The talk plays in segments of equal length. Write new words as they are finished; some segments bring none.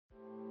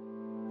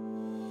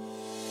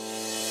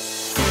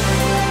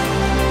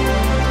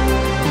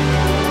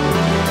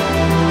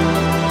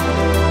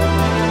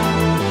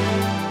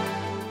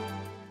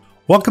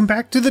Welcome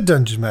back to the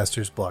Dungeon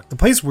Master's Block, the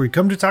place where we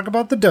come to talk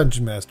about the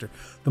Dungeon Master,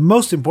 the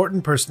most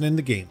important person in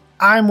the game.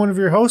 I'm one of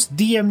your hosts,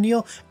 DM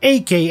Neil,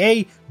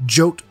 aka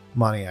Jote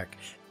Maniac.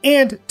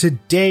 And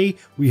today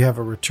we have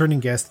a returning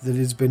guest that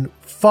has been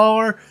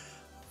far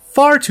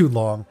too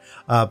long,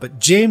 but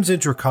James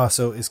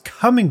Introcaso is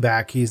coming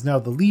back. He is now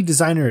the lead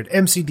designer at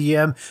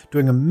MCDM,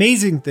 doing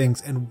amazing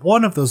things, and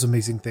one of those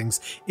amazing things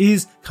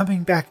is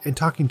coming back and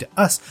talking to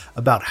us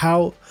about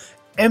how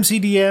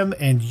MCDM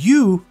and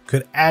you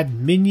could add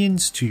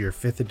minions to your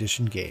 5th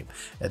edition game,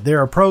 and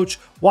their approach,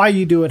 why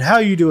you do it, how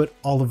you do it,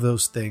 all of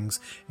those things.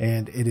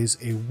 And it is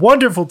a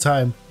wonderful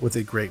time with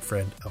a great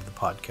friend of the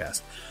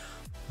podcast.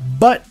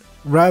 But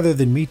rather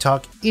than me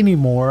talk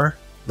anymore,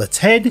 let's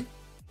head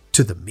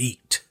to the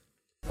meat.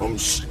 I'm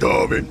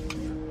starving.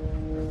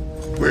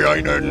 We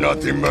ain't had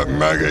nothing but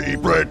maggoty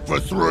bread for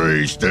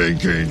 3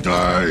 stinking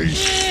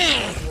days.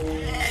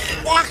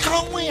 Why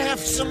can't we have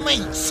some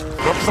meats?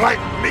 The flight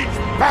meat's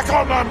back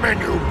on the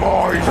menu,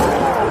 boys.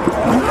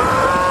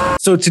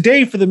 So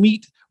today for the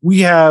meat, we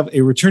have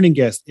a returning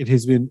guest. It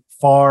has been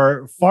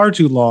far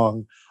too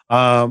long.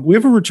 We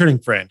have a returning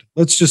friend.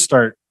 Let's just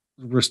start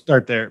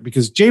there,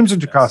 because James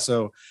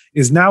Introcaso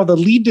is now the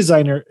lead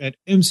designer at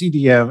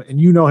MCDM, and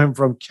you know him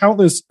from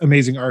countless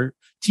amazing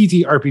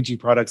TTRPG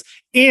products.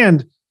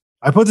 And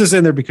I put this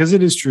in there because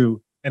it is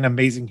true, an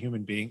amazing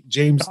human being.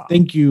 James,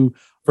 thank you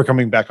for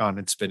coming back on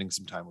and spending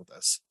some time with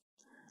us.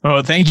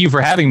 Oh, thank you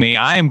for having me.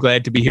 I am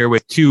glad to be here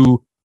with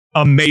 2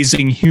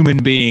 amazing human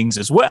beings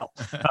as well.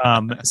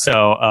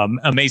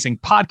 Amazing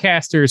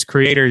podcasters,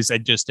 creators,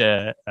 and just,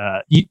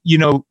 you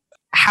know,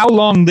 how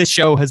long this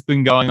show has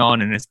been going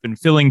on, and it's been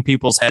filling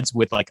people's heads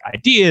with like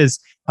ideas,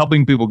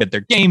 helping people get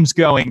their games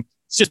going.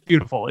 It's just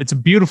beautiful. It's a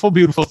beautiful,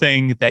 beautiful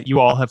thing that you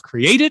all have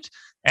created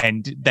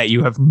and that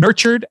you have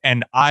nurtured,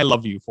 and I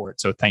love you for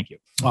it. So thank you.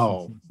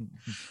 Oh,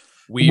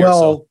 we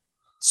are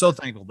so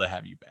thankful to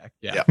have you back.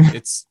 Yeah.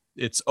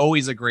 It's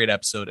always a great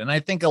episode. And I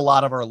think a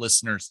lot of our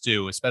listeners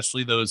too,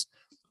 especially those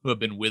who have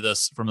been with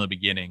us from the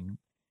beginning,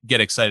 get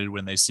excited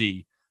when they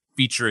see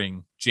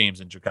featuring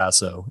James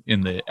Introcaso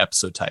in the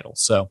episode title.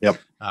 So,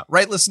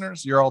 right,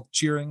 listeners, you're all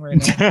cheering right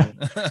now.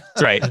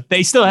 That's right.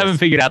 They still haven't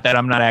figured out that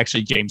I'm not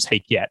actually James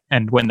Hake yet.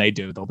 And when they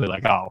do, they'll be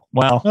like, oh,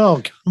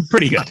 well,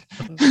 pretty good.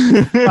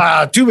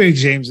 Too many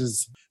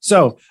Jameses.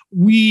 So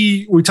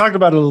we talked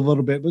about it a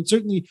little bit, but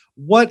certainly,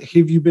 what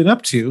have you been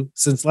up to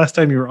since last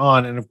time you were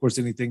on? And of course,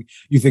 anything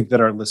you think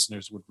that our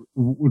listeners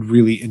would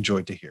really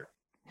enjoy to hear.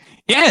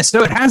 Yeah,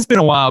 so it has been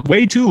a while,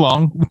 way too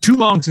long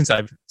since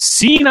I've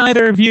seen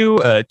either of you,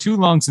 too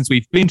long since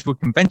we've been to a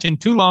convention,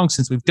 too long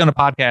since we've done a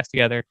podcast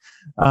together.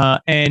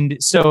 And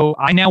so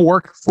I now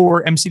work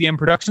for MCDM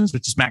Productions,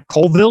 which is Matt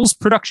Colville's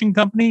production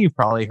company. You've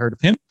probably heard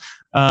of him.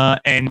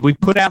 And we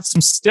put out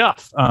some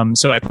stuff.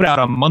 So I put out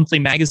a monthly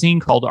magazine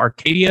called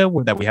Arcadia,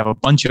 that we have a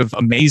bunch of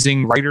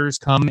amazing writers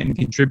come and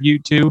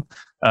contribute to.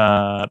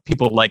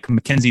 People like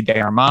Mackenzie De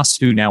Armas,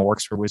 who now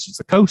works for Wizards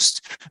of the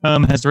Coast,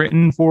 has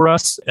written for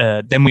us.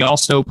 Then we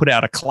also put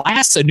out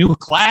a new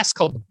class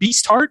called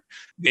Beast Heart.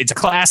 It's a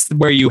class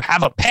where you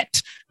have a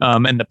pet,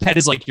 and the pet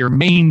is like your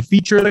main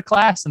feature of the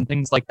class and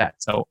things like that.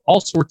 So all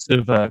sorts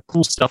of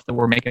cool stuff that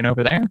we're making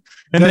over there.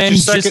 And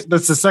that's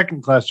the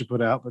second class you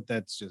put out, but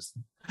that's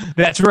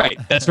right.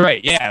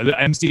 Yeah, the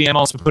MCDM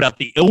also put out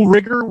the Ill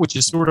Rigger, which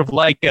is sort of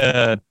like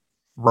a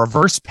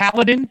reverse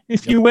paladin,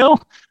 if you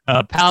will.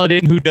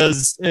 Paladin who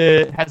has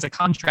a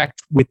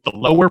contract with the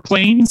lower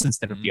planes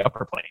instead of the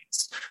upper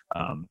planes.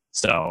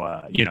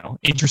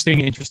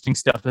 Interesting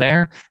stuff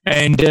there.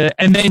 And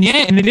then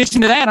in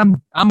addition to that,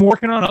 I'm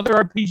working on other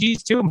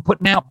RPGs too. I'm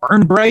putting out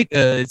Burn Bright.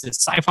 It's a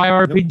sci-fi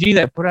RPG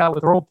that I put out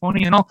with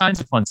Roll20 and all kinds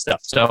of fun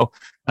stuff. So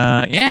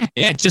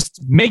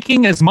just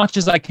making as much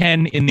as I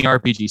can in the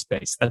RPG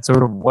space. That's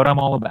sort of what I'm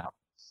all about.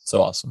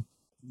 So awesome.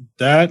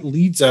 That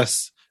leads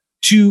us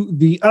to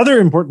the other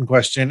important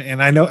question,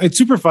 and I know it's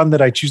super fun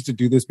that I choose to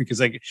do this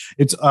because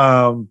it's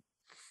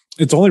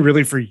only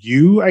really for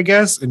you, I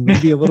guess, and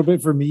maybe a little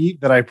bit for me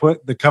that I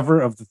put the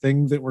cover of the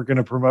thing that we're going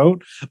to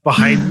promote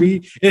behind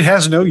me. It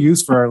has no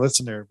use for our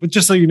listener, but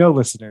just so you know,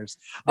 listeners,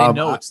 they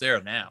know it's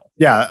there now.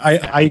 Yeah,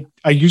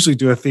 I usually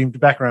do a themed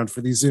background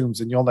for these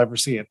Zooms, and you'll never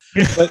see it.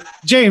 But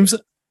James,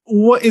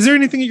 is there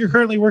anything that you're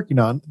currently working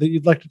on that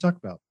you'd like to talk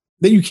about?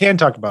 That you can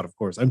talk about, of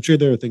course. I'm sure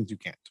there are things you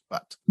can't,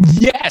 but...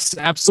 Yes,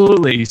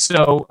 absolutely.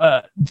 So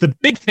the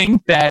big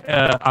thing that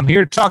I'm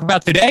here to talk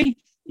about today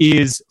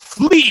is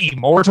Flee,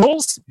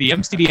 Mortals, the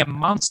MCDM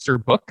monster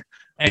book.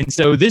 And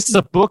so this is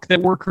a book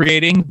that we're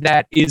creating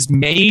that is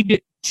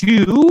made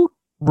to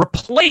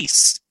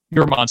replace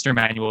your monster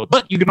manual,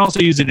 but you can also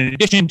use it in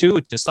addition to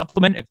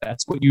supplement if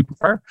that's what you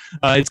prefer.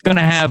 It's going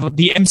to have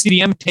the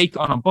MCDM take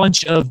on a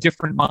bunch of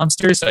different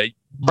monsters.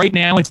 Right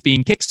now it's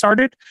being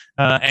kickstarted,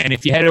 and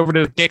if you head over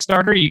to the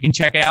Kickstarter, you can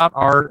check out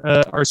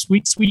our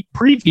sweet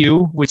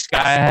preview, which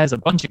has a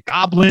bunch of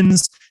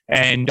goblins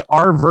and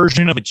our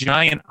version of a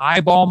giant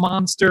eyeball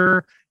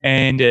monster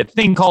and a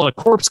thing called a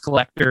corpse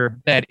collector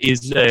that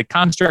is a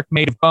construct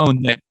made of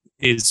bone that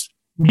is,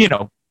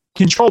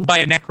 controlled by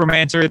a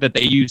necromancer that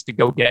they use to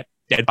go get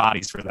dead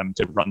bodies for them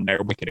to run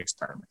their wicked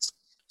experiments.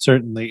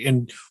 Certainly.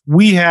 And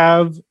we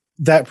have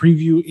that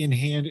preview in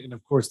hand. And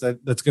of course,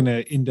 that's going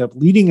to end up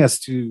leading us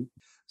to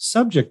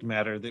subject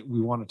matter that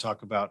we want to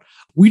talk about.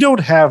 We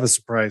don't have a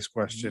surprise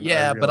question.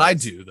 Yeah, but I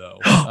do, though.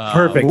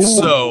 Perfect.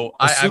 So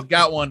I've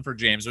got one for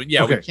James.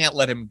 Yeah, Okay. We can't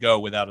let him go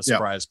without a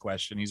surprise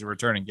question. He's a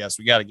returning guest.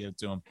 We got to give it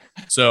to him.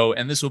 So,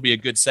 and this will be a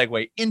good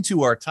segue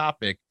into our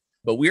topic,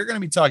 but we're going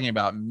to be talking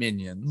about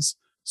minions.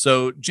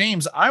 So,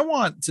 James, I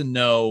want to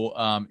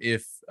know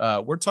if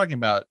we're talking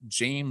about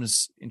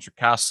James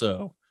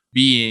Introcaso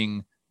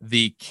being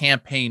the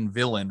campaign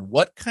villain,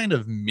 what kind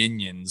of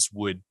minions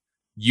would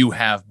you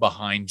have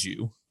behind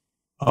you?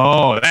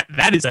 Oh,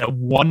 that is a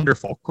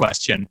wonderful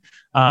question.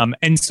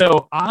 And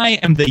so I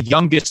am the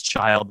youngest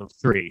child of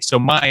 3. So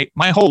my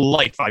whole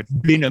life, I've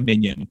been a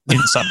minion in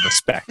some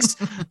respects.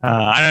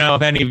 I don't know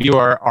if any of you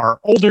are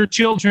older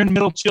children,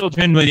 middle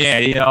children, but yeah,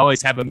 you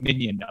always have a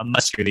minion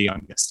unless you're the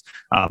youngest.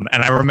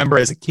 And I remember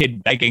as a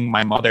kid begging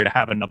my mother to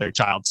have another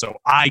child so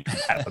I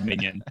could have a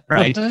minion,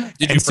 right?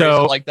 Did you phrase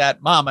it like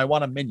that? Mom, I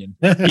want a minion.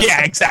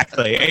 Yeah,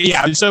 exactly.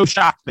 Yeah, I was so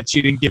shocked that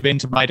she didn't give in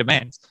to my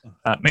demands.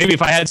 Maybe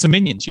if I had some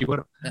minions, she would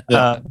have.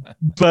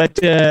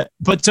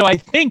 But so I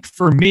think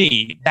for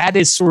me, that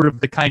is sort of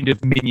the kind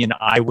of minion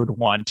I would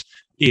want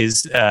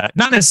is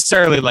not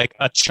necessarily like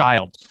a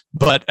child,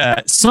 but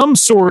some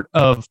sort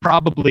of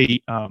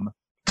probably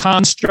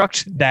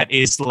construct that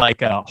is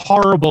like a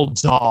horrible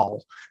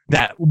doll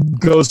that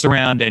goes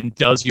around and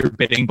does your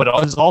bidding, but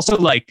is also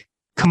like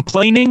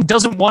complaining,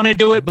 doesn't want to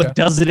do it, but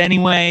does it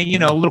anyway. You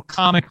know, a little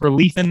comic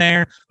relief in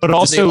there, but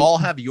also do they all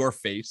have your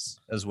face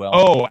as well?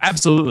 Oh,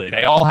 absolutely.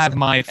 They all have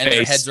my face. And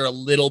their heads are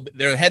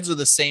their heads are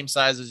the same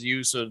size as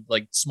you. So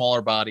like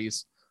smaller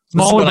bodies,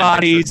 smaller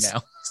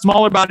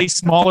bodies,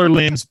 smaller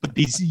limbs, but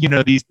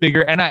these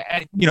bigger. And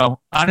I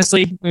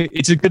honestly,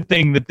 it's a good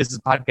thing that this is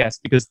a podcast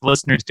because the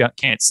listeners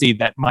can't see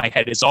that my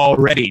head is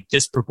already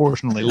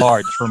disproportionately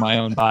large for my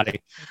own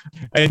body.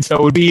 And so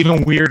it would be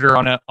even weirder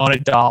on a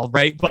doll,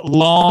 right? But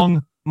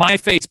my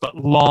face, but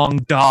long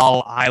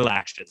doll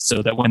eyelashes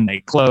so that when they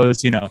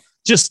close,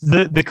 just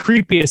the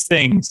creepiest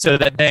thing so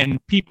that then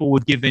people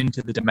would give in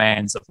to the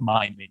demands of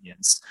my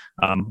minions,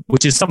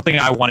 which is something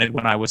I wanted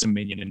when I was a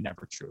minion and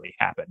never truly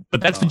happened. But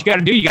that's what you got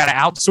to do. You got to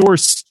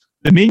outsource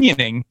the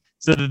minioning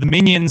so that the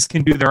minions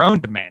can do their own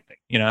demanding.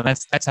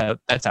 That's how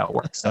it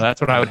works. So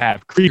that's what I would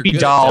have. Creepy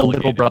doll,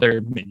 little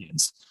brother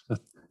minions.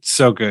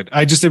 So good.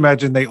 I just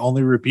imagine they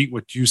only repeat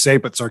what you say,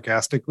 but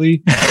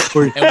sarcastically. And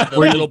with a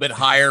little bit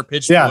higher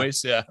pitched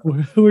voice. Yeah.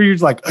 Where you're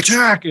like,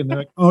 attack. And they're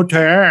like,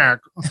 attack.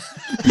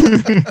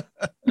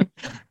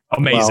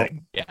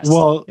 Amazing.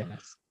 Well,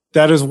 yes.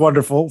 That is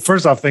wonderful.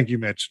 First off, thank you,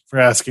 Mitch, for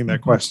asking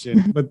that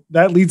question. But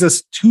that leads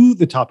us to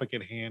the topic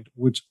at hand,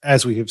 which,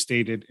 as we have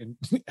stated and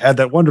had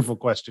that wonderful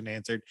question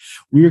answered,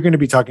 we are going to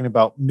be talking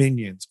about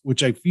minions,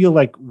 which I feel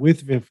like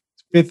with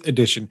fifth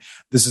edition,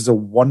 this is a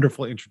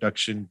wonderful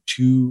introduction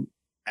to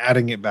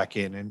adding it back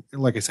in. And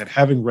like I said,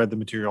 having read the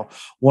material,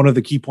 one of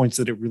the key points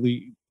that it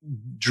really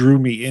drew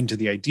me into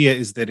the idea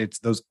is that it's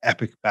those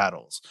epic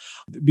battles,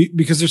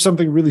 because there's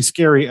something really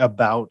scary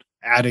about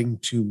adding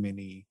too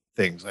many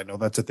things. I know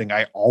that's a thing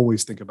I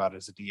always think about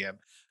as a DM.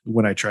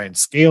 When I try and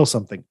scale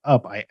something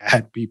up, I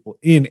add people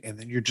in, and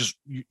then you're just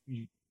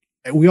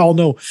and we all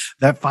know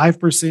that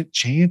 5%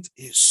 chance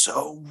is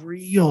so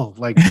real.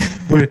 Like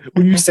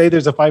when you say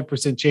there's a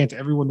 5% chance,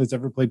 everyone that's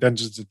ever played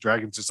Dungeons and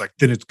Dragons is like,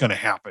 then it's going to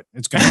happen.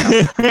 It's going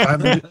to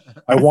happen.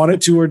 I want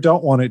it to or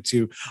don't want it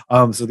to.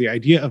 So the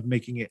idea of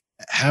making it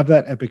have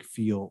that epic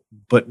feel,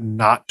 but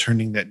not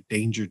turning that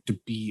danger to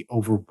be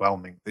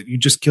overwhelming, that you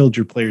just killed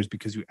your players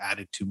because you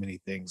added too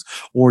many things,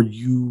 or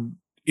you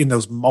in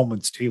those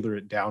moments tailor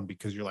it down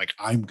because you're like,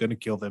 I'm going to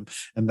kill them.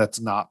 And that's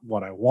not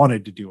what I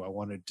wanted to do. I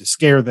wanted to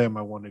scare them.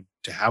 I wanted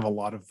to have a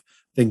lot of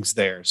things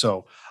there.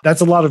 So that's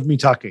a lot of me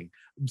talking.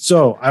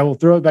 So I will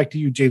throw it back to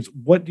you, James.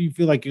 What do you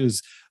feel like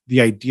is the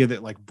idea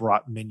that like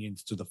brought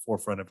minions to the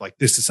forefront of like,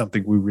 this is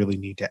something we really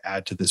need to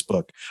add to this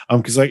book?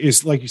 Because like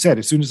it's like you said,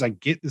 as soon as I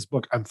get this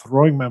book, I'm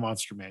throwing my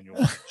monster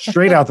manual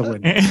straight out the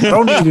window. I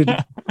don't need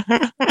it.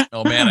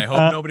 Oh man, I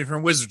hope nobody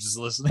from Wizards is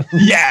listening.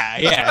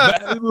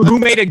 Yeah. Who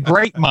made a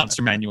great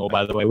monster manual,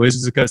 by the way?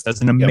 Wizards of the Coast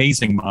has an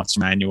amazing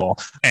monster manual,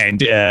 and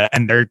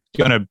they're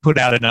going to put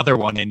out another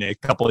one in a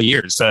couple of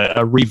years,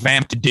 a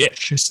revamped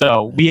dish.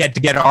 So we had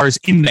to get ours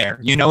in there,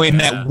 in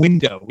that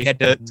window. We had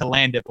to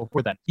land it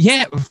before then.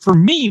 Yeah, for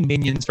me,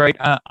 minions, right?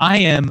 I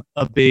am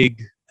a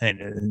big.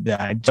 And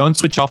I don't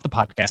switch off the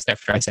podcast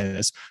after I say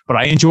this, but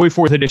I enjoy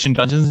 4th edition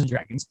Dungeons and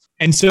Dragons,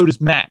 and so does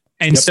Matt.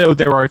 And so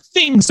there are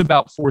things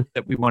about 4th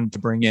that we wanted to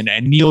bring in,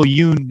 and Neil,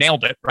 you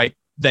nailed it, right?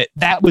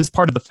 That was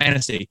part of the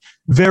fantasy.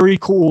 Very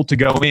cool to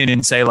go in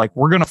and say, like,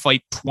 we're going to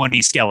fight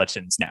 20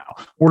 skeletons now.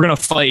 We're going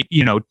to fight,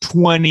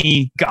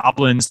 20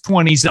 goblins,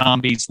 20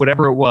 zombies,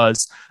 whatever it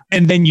was.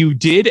 And then you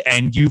did,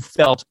 and you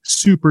felt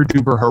super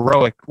duper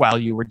heroic while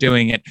you were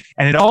doing it.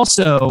 And it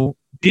also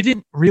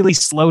didn't really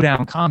slow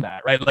down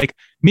combat, right? Like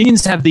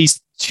minions have these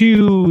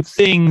two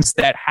things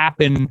that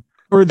happen,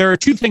 or there are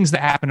two things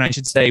that happen, I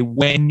should say,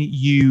 when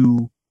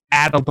you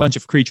add a bunch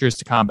of creatures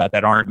to combat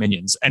that aren't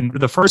minions. And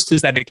the first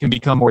is that it can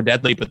become more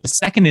deadly, but the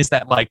second is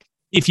that like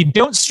if you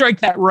don't strike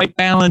that right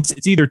balance,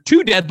 it's either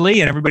too deadly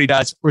and everybody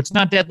dies, or it's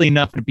not deadly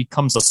enough and it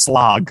becomes a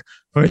slog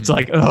where it's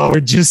like, oh,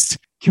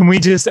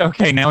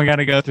 okay, now we got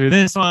to go through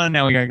this one.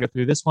 Now we got to go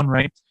through this one,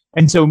 right?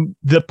 And so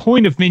the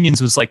point of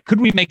minions was like, could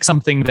we make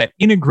something that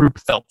in a group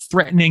felt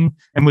threatening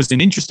and was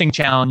an interesting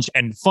challenge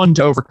and fun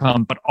to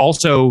overcome, but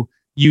also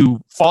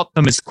you fought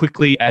them as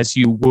quickly as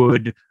you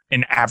would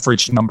an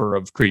average number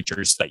of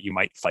creatures that you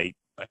might fight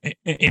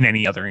in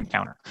any other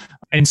encounter.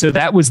 And so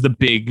that was the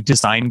big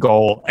design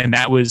goal. And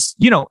that was,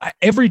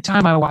 every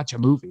time I watch a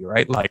movie,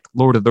 right, like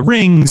Lord of the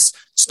Rings,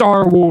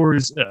 Star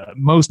Wars,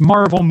 most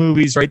Marvel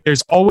movies, right,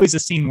 there's always a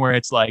scene where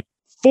it's like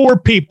 4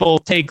 people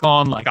take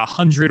on like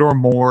 100 or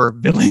more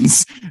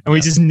villains. And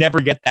we just never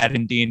get that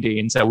in D&D.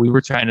 And so we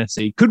were trying to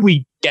see, could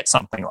we get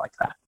something like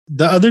that?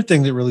 The other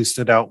thing that really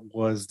stood out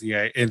was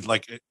and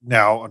like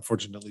now,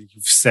 unfortunately,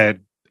 you've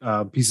said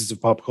pieces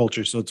of pop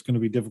culture, so it's going to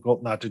be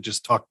difficult not to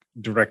just talk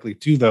directly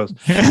to those.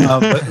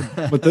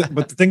 But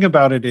the thing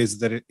about it is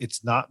that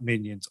it's not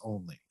minions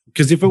only.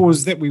 Because if it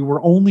was that we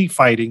were only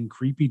fighting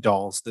creepy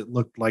dolls that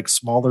looked like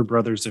smaller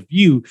brothers of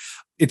you,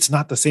 it's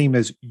not the same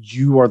as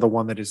you are the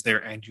one that is there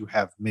and you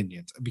have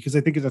minions. Because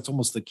I think that's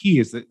almost the key,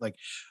 is that like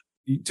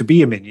to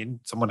be a minion,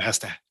 someone has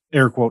to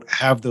air quote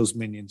have those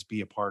minions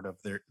be a part of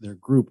their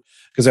group.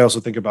 Because I also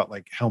think about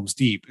like Helm's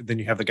Deep, and then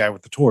you have the guy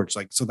with the torch,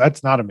 like, so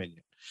that's not a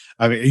minion.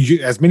 I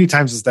mean, as many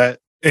times as that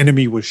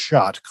enemy was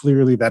shot,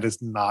 clearly that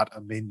is not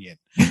a minion.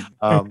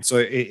 So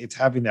it's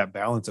having that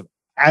balance of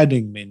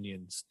adding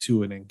minions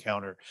to an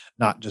encounter,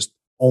 not just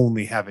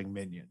only having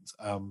minions.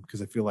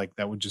 Because I feel like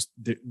that would just,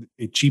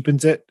 it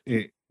cheapens it.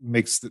 It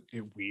makes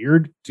it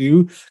weird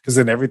too, because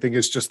then everything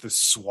is just this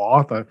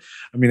swath. I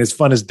mean, as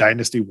fun as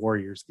Dynasty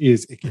Warriors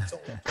is, it gets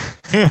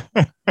old.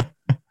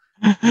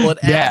 Well,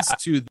 it adds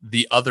to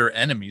the other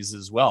enemies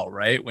as well,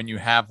 right? When you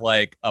have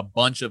like a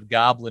bunch of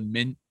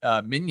goblin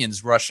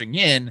minions rushing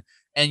in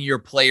and your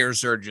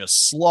players are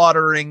just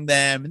slaughtering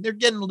them and they're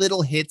getting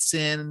little hits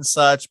in and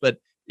such, but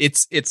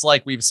it's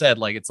like we've said,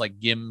 like it's like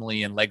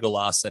Gimli and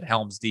Legolas at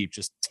Helm's Deep,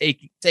 just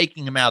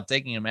taking them out.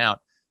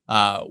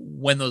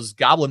 When those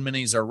goblin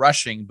minis are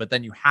rushing, but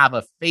then you have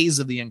a phase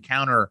of the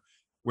encounter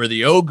where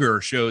the ogre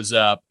shows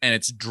up and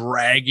it's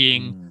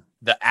dragging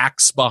the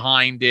axe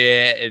behind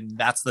it, and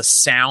that's the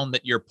sound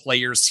that your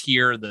players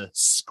hear, the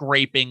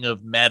scraping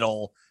of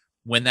metal.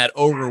 When that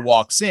ogre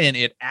walks in,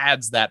 it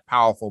adds that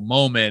powerful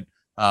moment,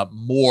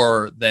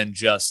 more than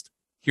just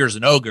here's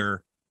an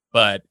ogre,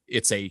 but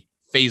it's a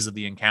phase of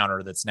the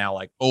encounter that's now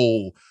like,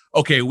 oh,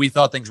 okay, we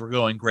thought things were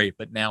going great,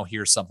 but now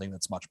here's something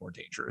that's much more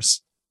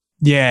dangerous.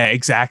 Yeah,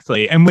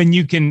 exactly. And when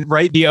you can,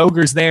 right, the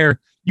ogre's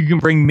there, you can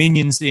bring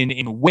minions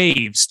in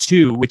waves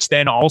too, which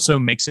then also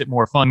makes it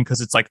more fun, because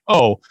it's like,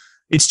 oh,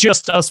 it's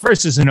just us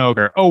versus an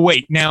ogre. Oh,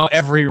 wait, now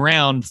every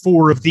round,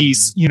 4 of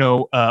these,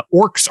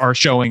 orcs are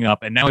showing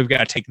up, and now we've got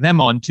to take them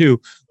on too.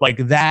 Like,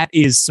 that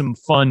is some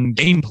fun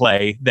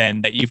gameplay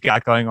then that you've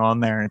got going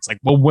on there. And it's like,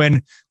 well,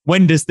 when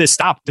does this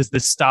stop? Does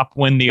this stop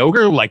when the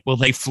ogre, like, will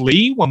they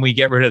flee when we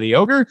get rid of the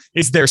ogre?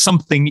 Is there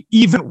something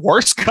even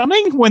worse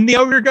coming when the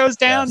ogre goes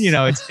down?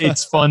 Yes.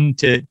 It's fun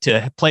to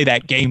play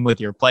that game with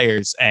your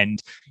players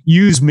and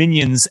use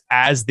minions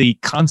as the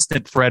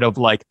constant threat of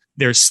like,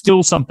 there's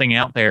still something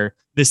out there.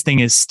 This thing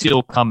is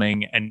still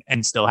coming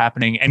and still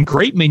happening. And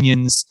great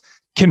minions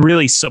can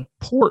really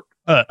support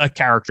a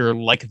character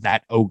like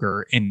that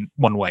ogre in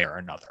one way or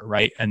another,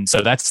 right? And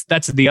so that's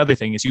the other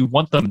thing, is you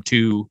want them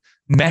to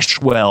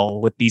mesh well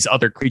with these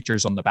other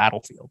creatures on the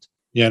battlefield.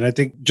 Yeah, and I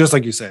think just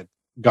like you said,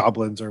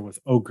 goblins are with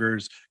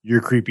ogres,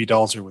 your creepy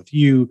dolls are with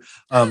you.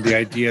 The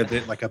idea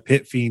that like a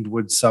pit fiend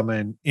would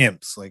summon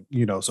imps, like,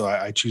 so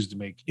I choose to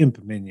make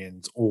imp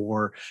minions,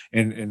 or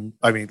and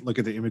I mean, look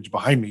at the image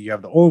behind me. You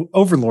have the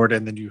overlord,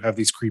 and then you have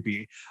these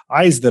creepy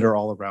eyes that are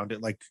all around it.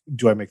 Like,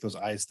 do I make those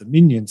eyes the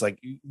minions? Like,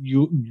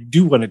 you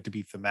do want it to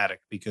be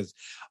thematic, because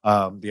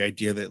the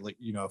idea that, like,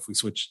 if we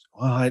switch,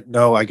 I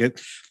get.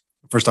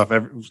 First off,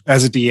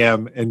 as a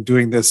DM and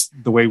doing this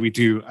the way we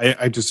do,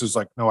 I just was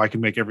like, no, I can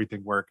make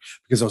everything work,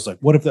 because I was like,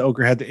 what if the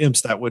ogre had the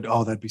imps?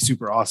 That'd be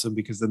super awesome,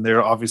 because then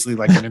they're obviously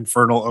like an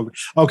infernal ogre.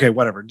 Okay,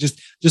 whatever.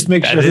 Just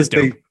make sure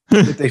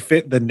that they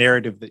fit the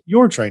narrative that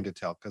you're trying to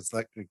tell, because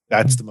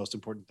that's the most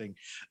important thing.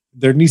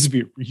 There needs to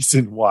be a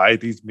reason why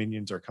these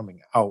minions are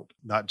coming out,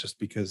 not just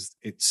because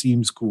it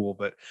seems cool,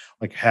 but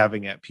like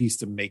having at peace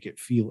to make it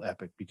feel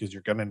epic, because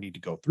you're going to need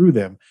to go through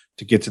them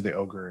to get to the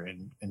ogre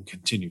and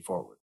continue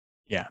forward.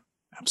 Yeah.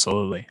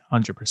 Absolutely.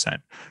 100%.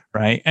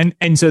 Right.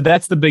 And so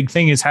that's the big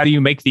thing, is how do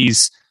you make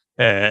these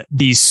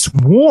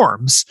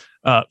swarms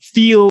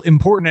feel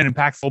important and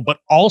impactful, but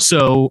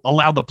also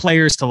allow the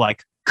players to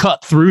like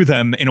cut through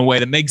them in a way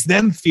that makes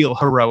them feel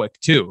heroic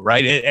too.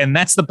 Right. And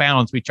that's the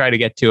balance we try to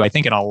get to. I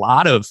think in a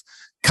lot of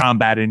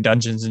combat in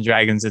Dungeons and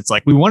Dragons, it's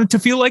like, we want it to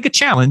feel like a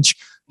challenge,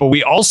 but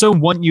we also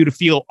want you to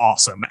feel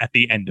awesome at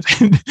the end of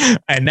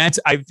it. And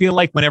I feel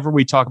like whenever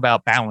we talk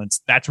about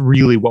balance, that's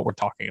really what we're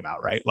talking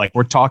about, right? Like,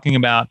 we're talking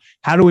about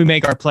how do we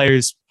make our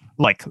players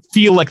like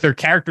feel like their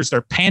characters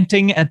are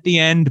panting at the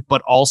end,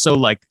 but also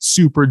like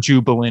super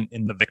jubilant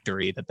in the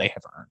victory that they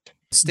have earned.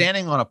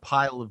 Standing on a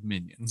pile of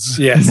minions.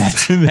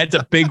 Yes. That's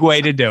a big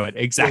way to do it.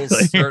 Exactly.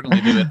 We'll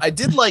certainly do it. I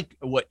did like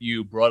what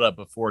you brought up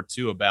before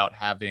too about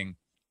having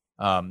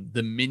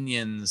the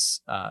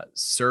minions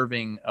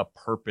serving a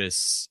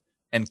purpose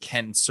and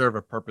can serve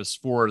a purpose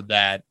for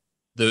that,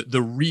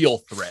 the real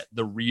threat,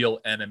 the real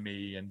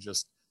enemy. And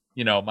just,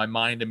 my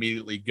mind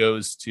immediately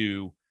goes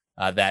to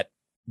that,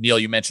 Neil,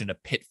 you mentioned a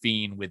pit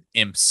fiend with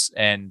imps.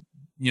 And,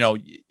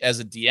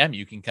 as a DM,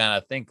 you can kind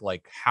of think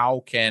like,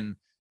 how can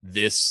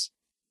this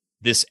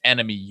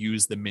enemy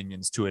use the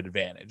minions to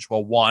advantage?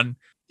 Well, one,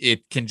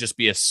 it can just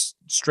be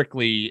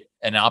strictly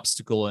an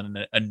obstacle and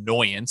an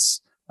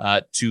annoyance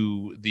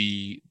to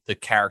the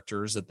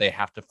characters that they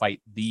have to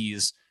fight,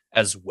 these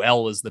as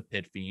well as the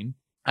pit fiend.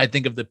 I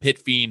think of the pit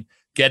fiend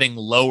getting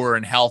lower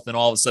in health, and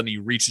all of a sudden he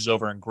reaches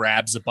over and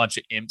grabs a bunch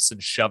of imps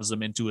and shoves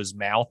them into his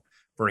mouth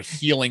for a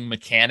healing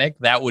mechanic.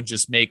 That would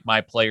just make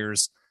my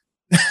players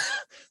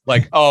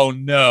like, oh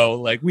no,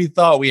 like we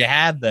thought we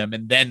had them.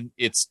 And then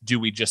it's, do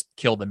we just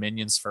kill the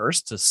minions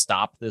first to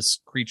stop this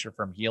creature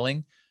from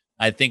healing?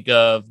 I think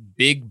of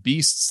big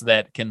beasts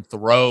that can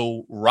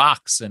throw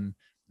rocks, and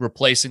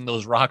replacing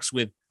those rocks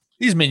with,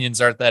 these minions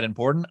aren't that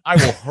important, I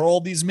will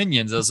hurl these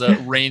minions as a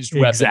ranged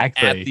weapon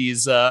at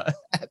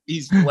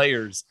these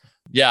players.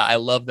 Yeah, I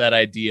love that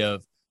idea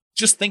of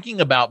just thinking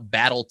about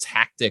battle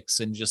tactics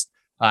and just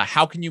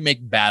how can you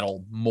make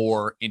battle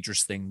more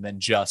interesting than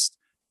just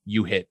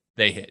you hit,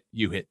 they hit,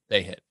 you hit,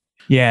 they hit.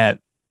 Yeah,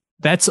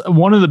 that's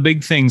one of the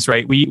big things,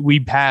 right?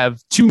 We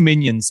have 2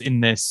 minions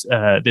in this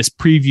this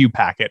preview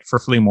packet for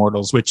Flea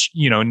Mortals, which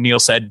Neil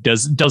said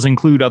does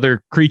include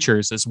other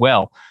creatures as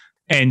well.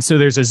 And so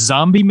there's a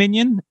zombie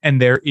minion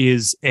and there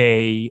is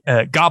a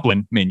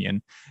goblin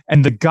minion.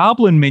 And the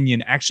goblin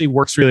minion actually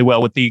works really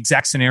well with the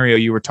exact scenario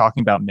you were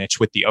talking about, Mitch,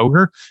 with the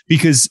ogre,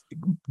 because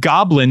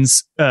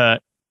goblins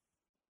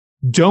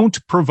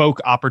don't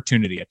provoke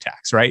opportunity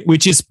attacks, right?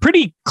 Which is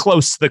pretty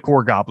close to the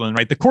core goblin,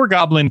 right? The core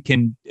goblin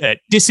can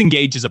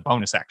disengage as a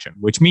bonus action,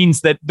 which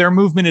means that their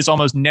movement is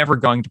almost never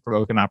going to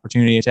provoke an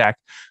opportunity attack.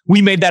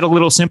 We made that a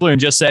little simpler and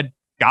just said,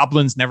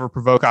 goblins never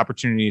provoke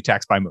opportunity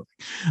attacks by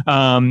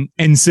moving.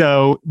 And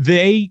so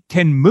they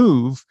can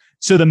move.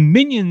 So the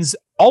minions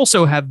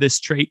also have this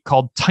trait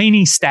called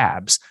tiny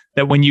stabs,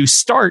 that when you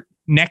start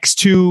next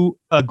to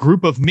a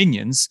group of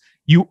minions,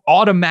 you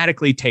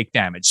automatically take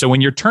damage. So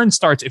when your turn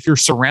starts, if you're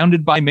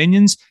surrounded by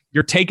minions,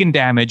 you're taking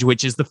damage,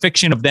 which is the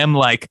fiction of them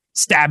like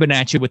stabbing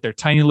at you with their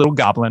tiny little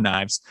goblin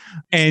knives.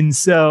 And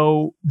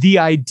so the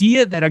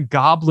idea that a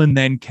goblin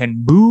then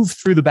can move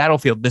through the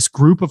battlefield, this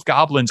group of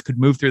goblins could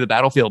move through the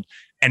battlefield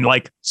and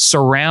like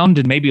surround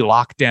and maybe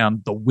lock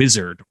down the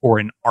wizard or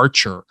an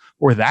archer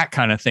or that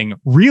kind of thing,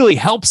 really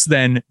helps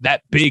then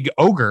that big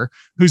ogre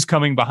who's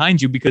coming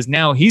behind you, because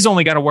now he's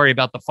only got to worry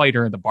about the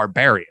fighter and the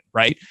barbarian,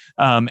 right?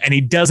 And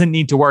he doesn't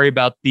need to worry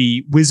about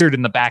the wizard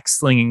in the back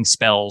slinging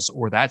spells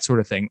or that sort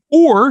of thing.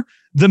 Or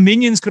the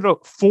minions could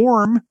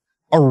form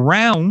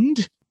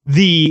around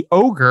the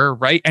ogre,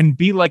 right? And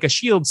be like a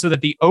shield so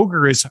that the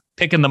ogre is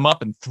picking them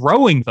up and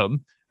throwing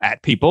them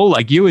at people,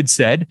 like you had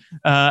said.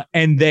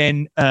 And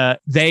then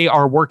they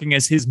are working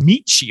as his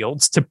meat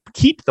shields to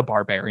keep the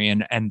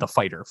barbarian and the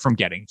fighter from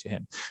getting to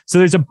him. So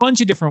there's a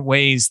bunch of different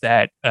ways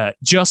that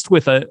just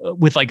with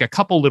like a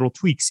couple little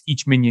tweaks,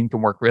 each minion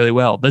can work really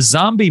well. The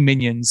zombie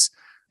minions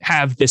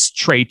have this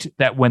trait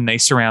that when they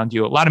surround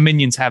you, a lot of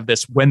minions have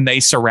this when they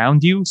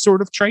surround you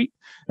sort of trait.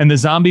 And the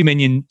zombie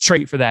minion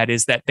trait for that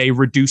is that they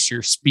reduce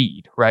your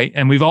speed, right?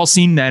 And we've all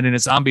seen that in a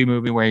zombie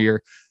movie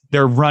where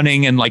they're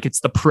running and like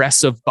it's the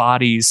press of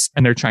bodies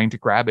and they're trying to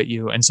grab at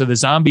you. And so the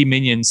zombie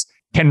minions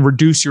can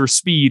reduce your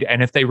speed.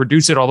 And if they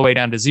reduce it all the way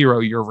down to 0,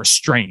 you're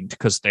restrained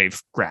because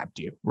they've grabbed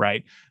you,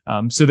 right?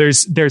 So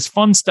there's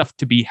fun stuff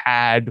to be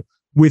had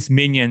with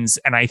minions.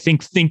 And I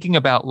think thinking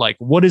about like,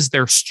 what is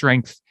their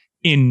strength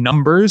in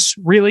numbers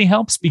really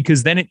helps,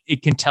 because then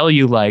it can tell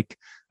you like,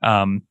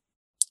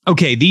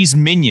 okay, these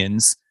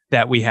minions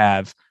that we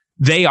have,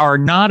 they are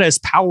not as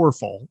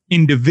powerful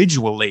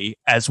individually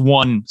as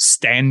one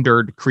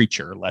standard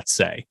creature, let's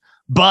say.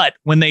 But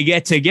when they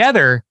get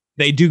together,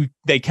 they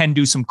can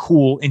do some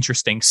cool,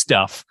 interesting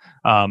stuff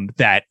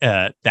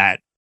that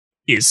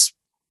is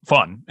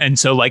fun. And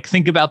so like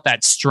think about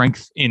that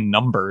strength in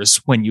numbers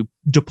when you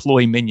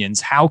deploy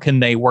minions. How can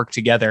they work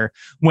together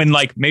when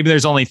like maybe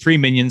there's only 3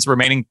 minions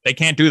remaining? They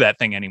can't do that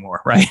thing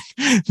anymore, right?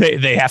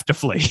 they have to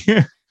flee.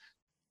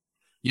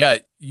 Yeah,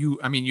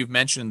 you've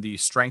mentioned the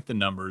strength in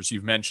numbers.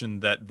 You've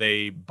mentioned that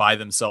they by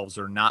themselves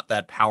are not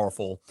that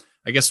powerful.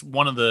 I guess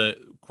one of the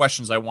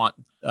questions I want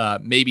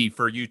maybe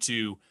for you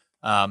to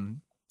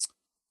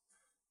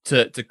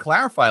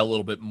clarify a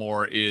little bit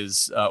more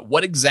is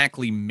what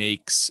exactly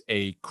makes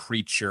a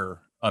creature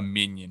a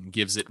minion,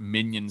 gives it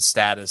minion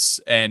status.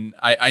 And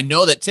I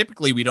know that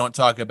typically we don't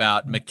talk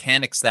about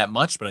mechanics that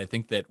much, but I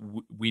think that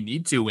we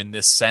need to in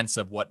this sense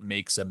of what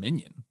makes a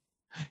minion.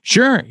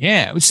 Sure.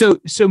 Yeah. So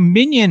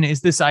minion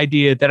is this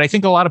idea that I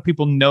think a lot of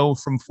people know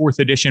from 4th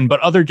edition, but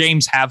other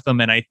games have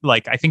them. And I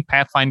think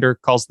Pathfinder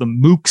calls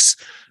them mooks.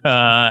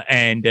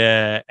 And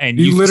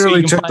you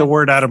literally took the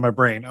word out of my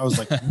brain. I was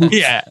like, mooks.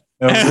 Yeah.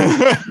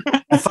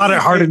 I thought it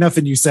hard enough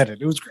and you said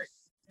it. It was great.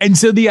 And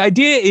so the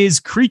idea is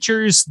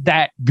creatures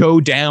that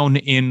go down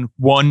in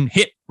one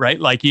hit, right?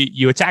 Like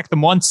you attack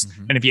them once,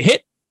 and if you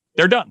hit,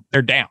 they're done.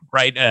 They're down,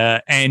 right?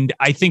 And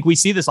I think we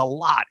see this a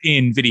lot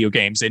in video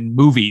games, in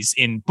movies,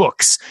 in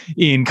books,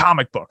 in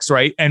comic books,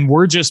 right? And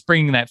we're just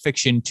bringing that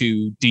fiction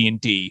to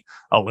D&D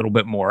a little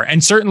bit more.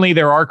 And certainly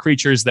there are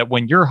creatures that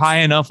when you're high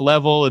enough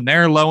level and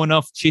they're low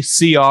enough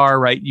CR,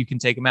 right, you can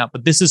take them out.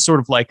 But this is sort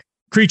of like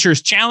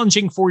creatures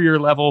challenging for your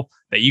level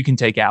that you can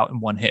take out in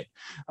one hit.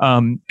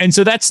 And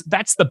so that's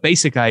the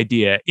basic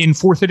idea. In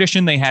 4th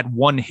edition, they had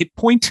 1 hit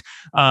point.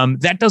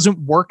 That doesn't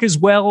work as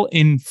well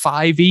in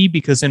 5e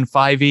because in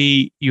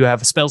 5e, you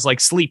have spells like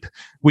sleep,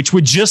 which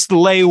would just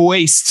lay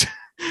waste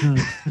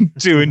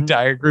to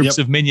entire groups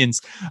of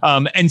minions.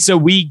 And so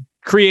we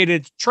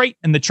created a trait,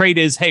 and the trait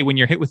is, hey, when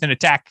you're hit with an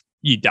attack,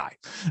 you die.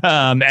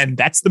 And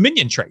that's the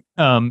minion trait.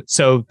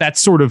 So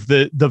that's sort of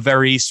the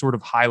very sort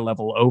of high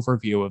level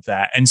overview of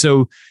that. And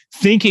so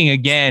thinking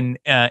again,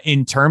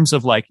 in terms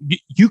of like,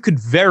 you could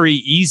very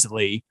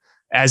easily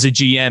as a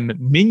GM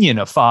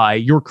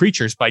minionify your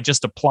creatures by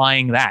just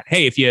applying that.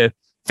 Hey, if you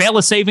fail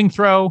a saving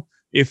throw,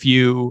 if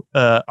you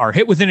are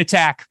hit with an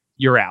attack,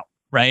 you're out.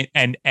 Right.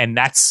 And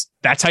that's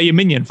how you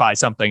minionify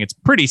something. It's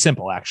pretty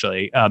simple,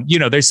 actually.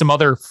 There's some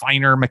other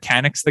finer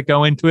mechanics that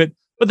go into it.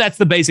 But that's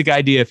the basic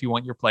idea if you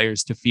want your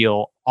players to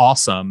feel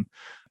awesome.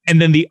 And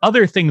then the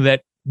other thing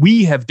that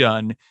we have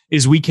done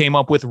is we came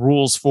up with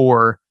rules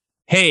for,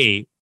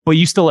 hey, but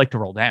you still like to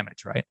roll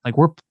damage, right? Like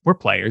we're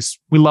players.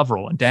 We love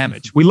rolling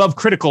damage. We love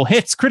critical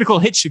hits. Critical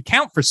hits should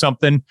count for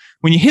something.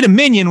 When you hit a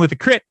minion with a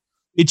crit,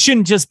 it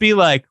shouldn't just be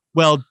like,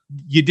 well,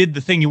 you did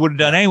the thing you would have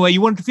done anyway.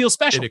 You wanted to feel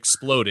special. It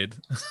exploded.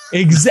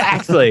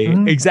 Exactly.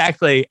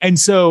 Exactly. And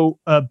so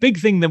a big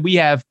thing that we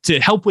have to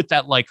help with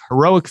that like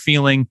heroic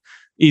feeling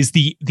is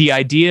the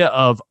idea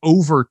of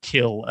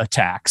overkill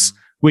attacks,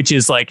 which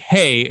is like,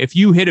 hey, if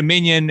you hit a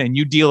minion and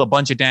you deal a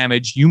bunch of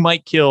damage, you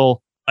might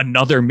kill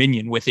another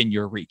minion within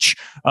your reach.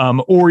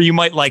 Or you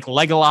might like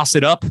Legolas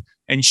it up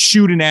and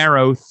shoot an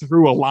arrow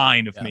through a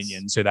line of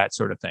minions or that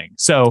sort of thing.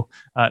 So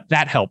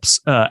that helps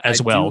as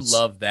well. I do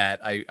love that.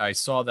 I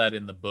saw that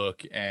in the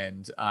book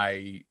and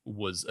I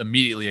was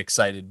immediately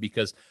excited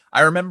because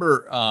I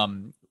remember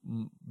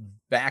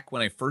back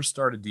when I first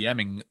started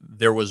DMing,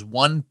 there was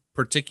one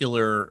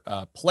particular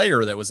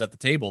player that was at the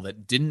table that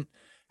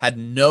had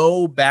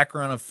no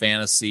background of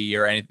fantasy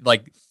or anything.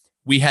 Like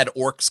we had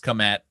orcs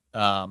come at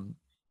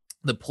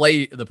the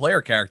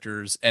player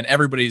characters and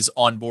everybody's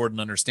on board and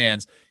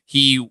understands.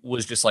 He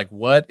was just like,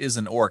 what is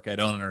an orc? I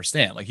don't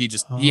understand. Like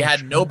he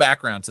had no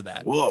background to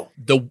that. Whoa.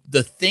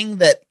 The thing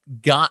that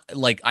got,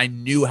 like, I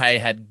knew I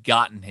had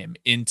gotten him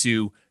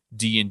into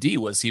D&D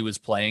was he was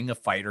playing a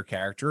fighter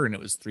character and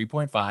it was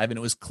 3.5 and it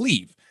was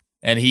cleave.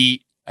 And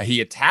he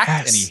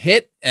attacked and he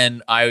hit.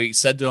 And I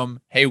said to him,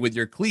 hey, with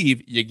your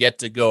cleave, you get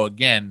to go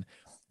again.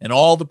 And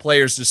all the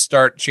players just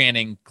start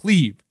chanting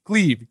cleave,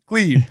 cleave,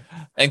 cleave.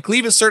 And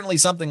cleave is certainly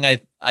something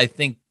I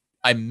think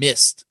I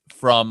missed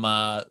from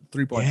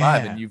 3.5.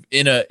 And you've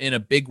in a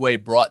big way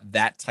brought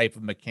that type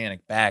of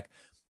mechanic back,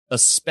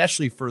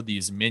 especially for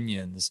these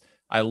minions.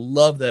 I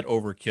love that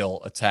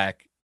overkill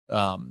attack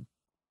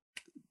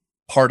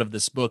part of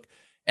this book.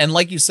 And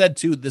like you said,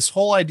 too, this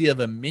whole idea of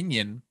a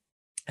minion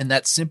and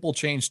that simple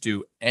change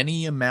to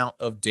any amount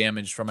of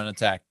damage from an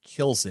attack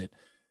kills it.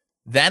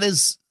 That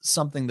is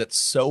something that's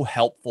so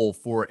helpful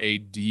for a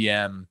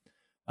DM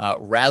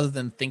rather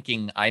than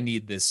thinking I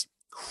need this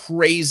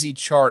crazy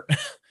chart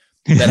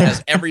that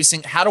has every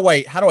single, how do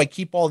I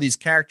keep all these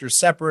characters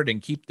separate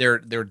and keep their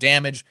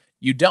damage?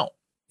 You don't.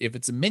 If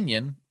it's a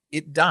minion,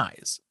 it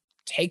dies.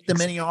 Take the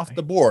mini off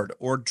the board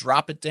or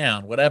drop it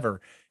down,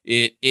 whatever.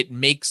 It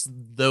makes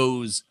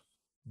those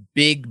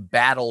big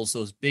battles,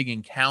 those big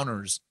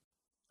encounters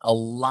a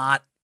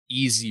lot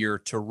easier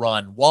to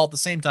run, while at the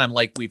same time,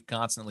 like we've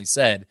constantly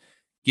said,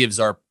 gives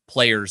our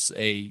players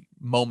a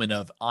moment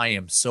of, I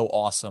am so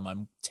awesome,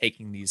 I'm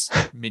taking these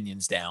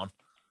minions down.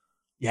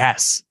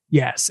 Yes,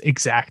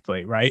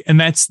 exactly. Right. And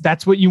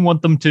that's what you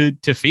want them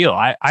to feel.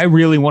 I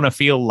really want to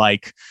feel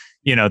like,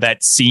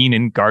 that scene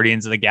in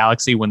Guardians of the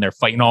Galaxy when they're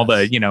fighting all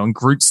the, and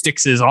Groot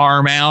sticks his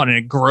arm out and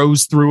it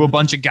grows through a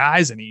bunch of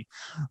guys and he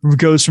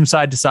goes from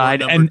side to side.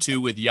 Number 2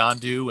 with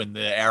Yondu and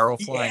the arrow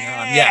flying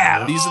on.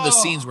 Yeah. These are the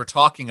scenes we're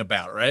talking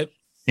about, right?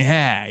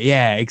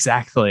 Yeah,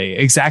 exactly.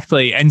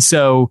 And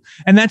so,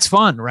 and that's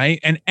fun, right?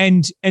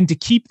 And to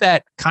keep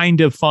that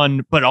kind of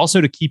fun, but also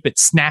to keep it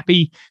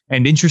snappy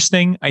and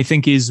interesting, I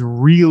think is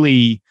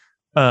really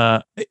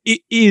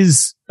it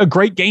is a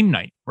great game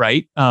night,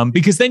 right?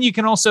 Because then you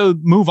can also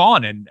move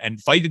on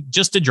and fight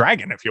just a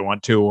dragon if you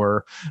want to,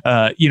 or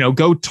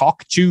go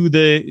talk to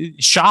the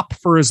shop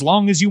for as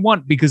long as you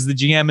want, because the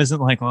GM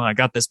isn't like, well, I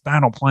got this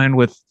battle plan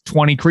with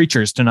 20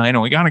 creatures tonight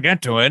and we got to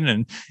get to it.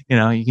 And,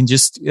 you can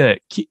just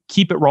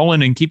keep it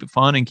rolling and keep it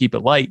fun and keep it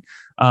light.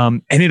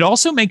 And it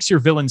also makes your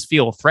villains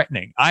feel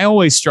threatening. I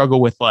always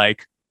struggle with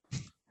like,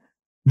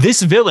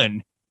 this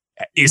villain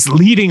is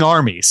leading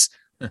armies.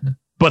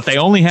 But they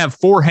only have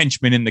 4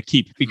 henchmen in the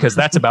keep, because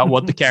that's about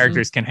what the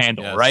characters can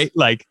handle, yes. Right?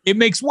 Like, it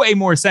makes way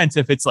more sense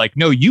if it's like,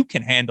 no, you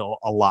can handle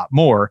a lot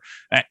more.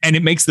 And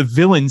it makes the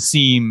villain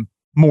seem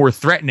more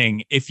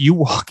threatening if you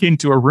walk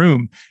into a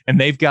room and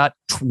they've got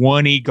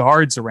 20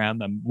 guards around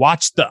them.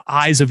 Watch the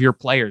eyes of your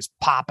players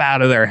pop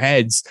out of their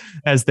heads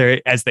as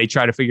they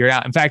try to figure it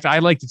out. In fact, I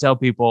like to tell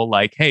people,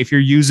 like, hey, if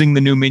you're using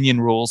the new minion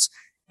rules,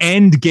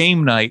 end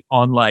game night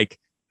on like,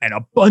 and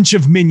a bunch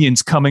of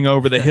minions coming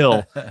over the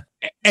hill,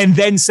 and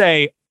then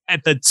say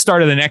at the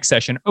start of the next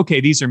session, okay,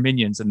 these are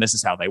minions and this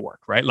is how they work,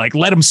 right? Like,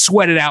 let them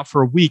sweat it out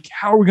for a week.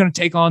 How are we going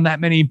to take on that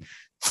many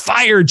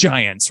fire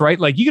giants, right?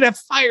 Like, you could have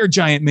fire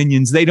giant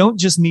minions. They don't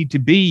just need to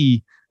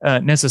be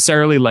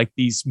necessarily like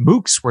these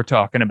mooks we're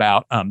talking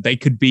about. They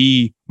could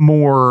be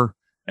more,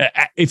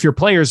 if your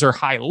players are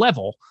high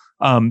level,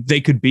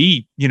 they could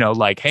be,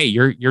 like, hey,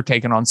 you're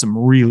taking on some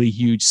really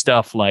huge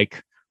stuff,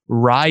 like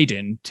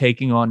Raiden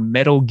taking on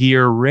Metal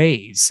Gear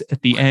Rays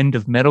at the end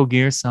of Metal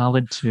Gear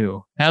Solid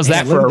 2. How's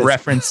that for a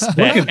reference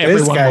that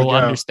everyone will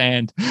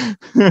understand?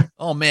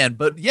 Oh man,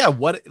 but yeah,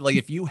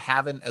 if you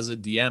haven't as a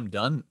DM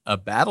done a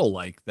battle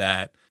like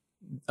that,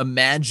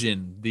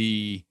 imagine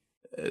the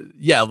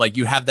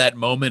you have that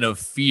moment of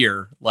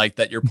fear like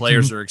that your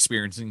players are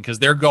experiencing, because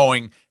they're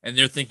going and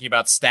they're thinking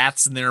about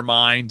stats in their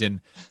mind,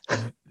 and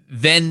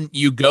then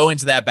you go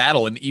into that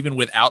battle, and even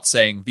without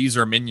saying these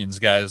are minions,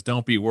 guys,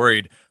 don't be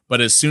worried. But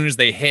as soon as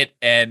they hit,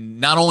 and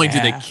not only do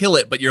they kill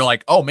it, but you're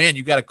like, oh man,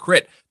 you got a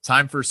crit.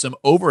 Time for some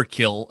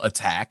overkill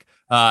attack.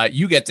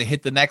 You get to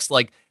hit the next,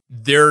 like,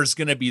 there's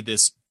going to be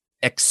this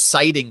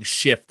exciting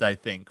shift, I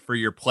think, for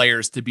your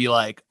players to be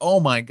like, oh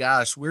my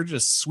gosh, we're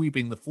just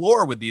sweeping the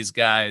floor with these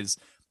guys.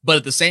 But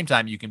at the same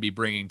time, you can be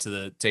bringing to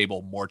the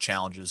table more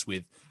challenges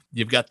with,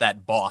 you've got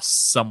that boss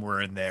somewhere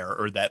in there,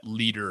 or that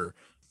leader.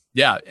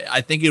 Yeah,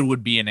 I think it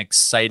would be an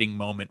exciting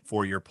moment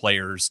for your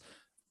players.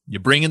 You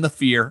bring in the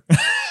fear.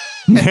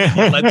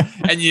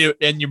 and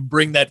you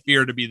bring that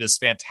fear to be this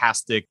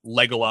fantastic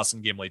Legolas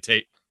and Gimli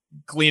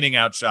cleaning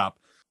out shop.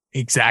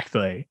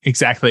 Exactly.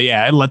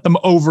 Yeah, and let them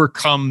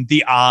overcome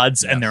the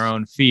odds and their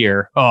own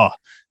fear. Oh,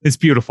 it's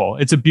beautiful.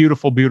 It's a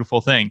beautiful,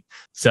 beautiful thing.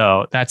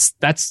 So that's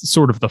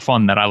sort of the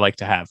fun that I like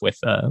to have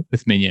with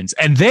minions.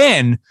 And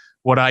then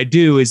what I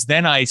do is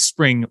then I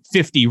spring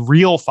 50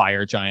 real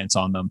fire giants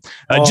on them,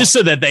 just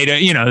so that they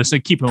don't, so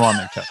keep them on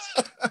their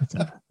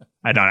toes.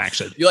 I don't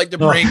actually. You like to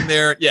bring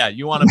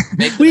you want to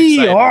make them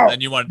excited,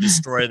 and you want to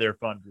destroy their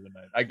fun for the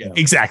night. I get it.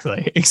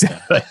 Exactly.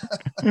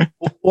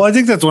 Well, I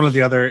think that's one of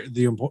the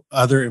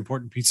other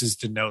important pieces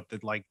to note,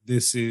 that like,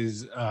 this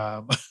is,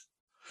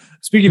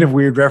 speaking of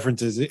weird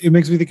references, it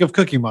makes me think of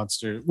Cookie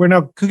Monster, where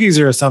now cookies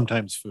are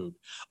sometimes food.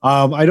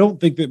 I don't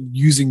think that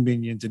using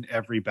minions in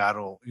every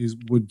battle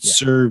would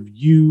serve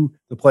you,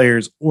 the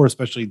players, or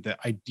especially the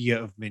idea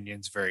of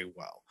minions very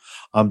well,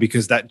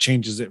 because that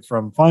changes it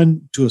from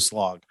fun to a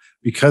slog.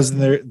 Because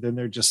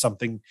they're just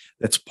something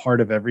that's part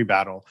of every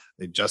battle.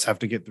 They just have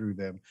to get through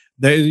them.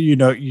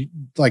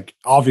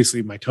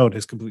 Obviously my tone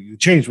has completely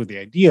changed with the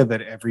idea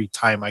that every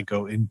time I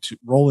go into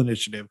roll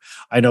initiative,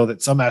 I know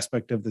that some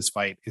aspect of this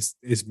fight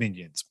is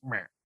minions.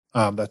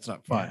 That's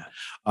not fun.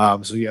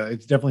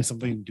 It's definitely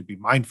something to be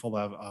mindful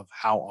of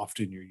how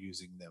often you're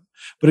using them.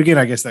 But again,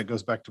 I guess that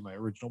goes back to my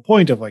original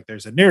point of like,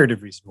 there's a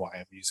narrative reason why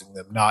I'm using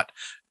them, not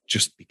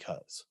just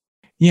because.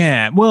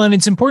 Yeah, well, and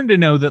it's important to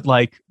know that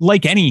like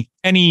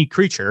any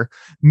creature,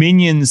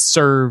 minions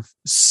serve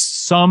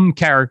some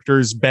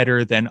characters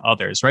better than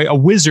others, right? A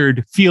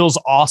wizard feels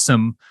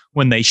awesome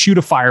when they shoot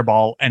a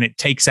fireball and it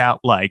takes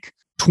out like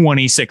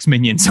 26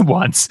 minions at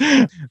once.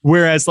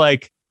 Whereas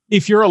like,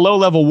 if you're a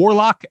low-level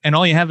warlock and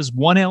all you have is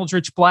one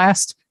Eldritch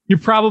Blast, you're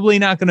probably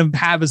not going to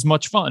have as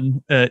much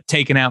fun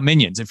taking out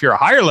minions. If you're a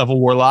higher-level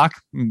warlock,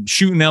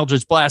 shooting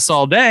Eldritch Blasts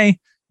all day,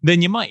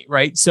 then you might,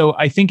 right? So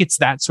I think it's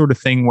that sort of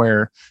thing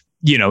where,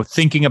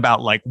 thinking about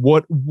like,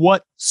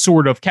 what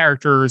sort of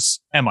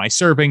characters am I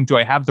serving? Do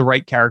I have the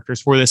right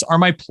characters for this? Are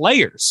my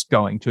players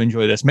going to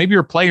enjoy this? Maybe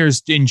your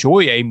players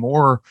enjoy a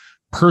more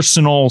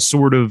personal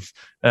sort of,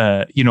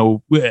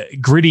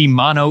 gritty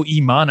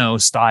mano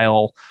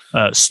style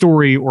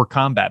story or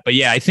combat. But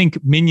yeah, I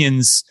think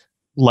minions,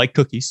 like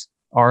cookies,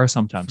 are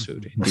sometimes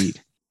food indeed.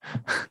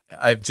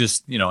 I've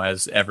just,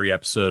 as every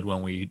episode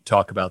when we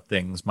talk about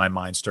things, my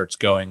mind starts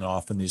going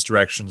off in these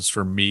directions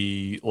for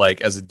me, like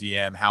as a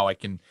DM, how I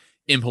can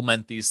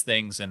implement these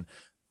things. And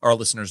our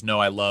listeners know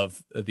I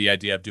love the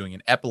idea of doing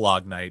an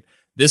epilogue night.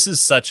 This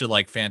is such a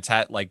like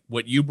fantastic, like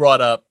what you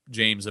brought up,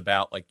 James,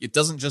 about like, it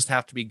doesn't just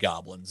have to be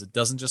goblins. It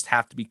doesn't just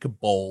have to be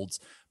kobolds,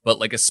 but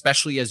like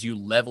especially as you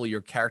level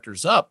your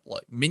characters up,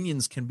 like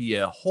minions can be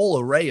a whole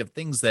array of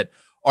things that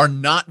are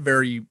not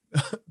very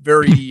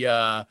very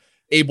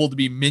able to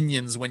be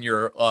minions when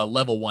you're a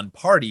level 1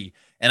 party.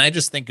 And I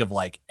just think of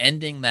like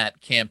ending that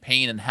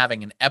campaign and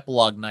having an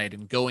epilogue night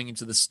and going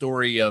into the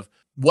story of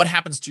what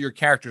happens to your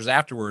characters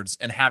afterwards,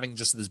 and having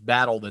just this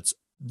battle that's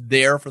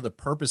there for the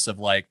purpose of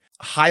like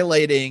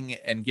highlighting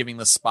and giving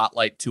the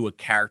spotlight to a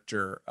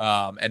character,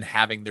 and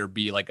having there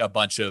be like a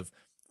bunch of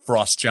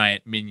frost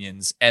giant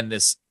minions and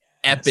this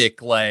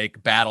epic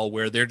like battle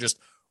where they're just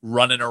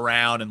running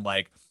around and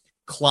like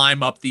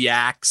climb up the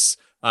axe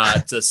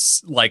to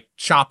like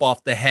chop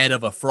off the head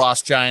of a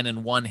frost giant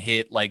in one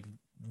hit. Like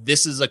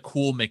this is a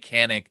cool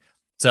mechanic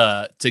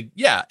to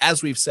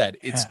as we've said,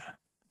 it's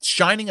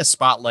shining a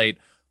spotlight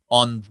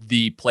on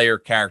the player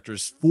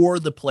characters for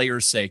the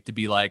player's sake, to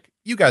be like,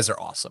 you guys are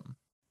awesome.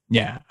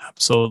 Yeah,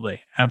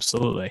 absolutely.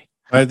 Absolutely.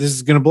 This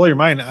is going to blow your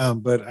mind,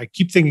 but I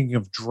keep thinking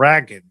of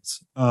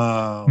dragons.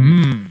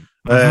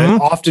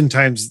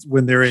 Oftentimes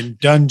when they're in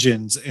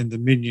dungeons and the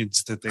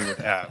minions that they would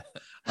have.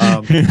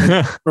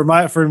 For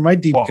my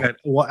deep cut,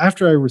 well,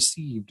 after I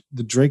received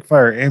the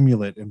Drakefire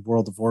amulet in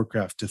World of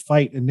Warcraft to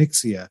fight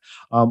Onyxia,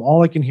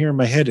 all I can hear in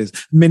my head is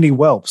mini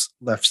whelps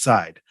left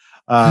side.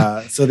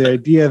 So the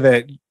idea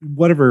that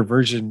whatever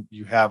version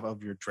you have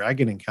of your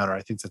dragon encounter,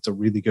 I think that's a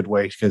really good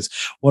way, because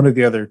one of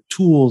the other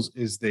tools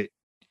is that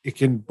it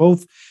can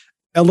both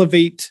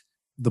elevate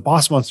the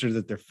boss monster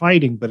that they're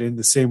fighting, but in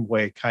the same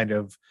way kind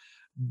of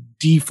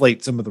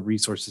deflate some of the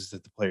resources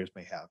that the players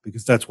may have,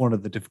 because that's one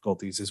of the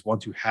difficulties is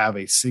once you have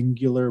a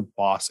singular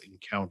boss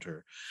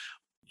encounter,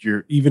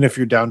 even if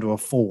you're down to a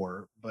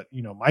 4, but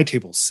my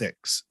table's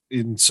 6.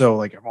 And so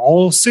like if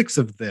all 6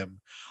 of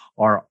them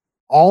are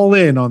all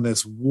in on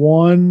this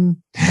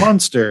one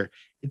monster,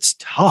 it's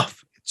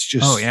tough. It's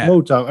just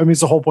so tough. I mean,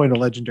 it's the whole point of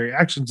legendary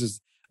actions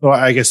is, well,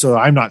 I guess so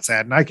I'm not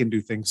sad and I can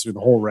do things through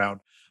the whole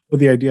round. But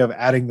the idea of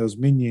adding those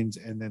minions,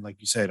 and then, like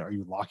you said, are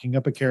you locking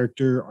up a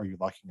character? Are you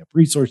locking up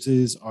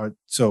resources?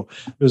 So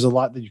there's a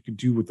lot that you can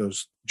do with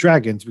those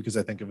dragons, because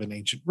I think of an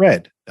Ancient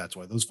Red. That's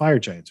why those fire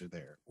giants are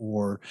there.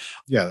 Or,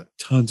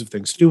 tons of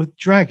things to do with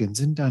dragons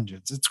in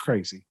dungeons. It's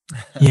crazy.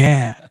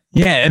 Yeah.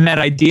 And that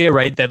idea,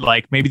 right, that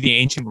like maybe the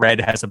Ancient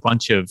Red has a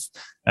bunch of,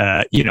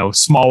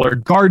 smaller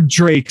guard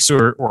drakes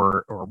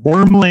or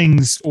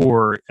wormlings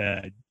or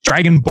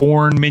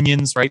dragonborn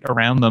minions right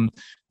around them.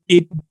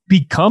 It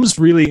becomes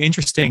really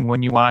interesting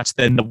when you watch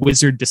then the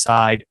wizard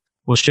decide,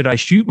 well, should I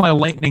shoot my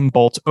lightning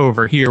bolt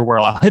over here where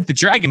I'll hit the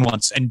dragon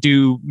once and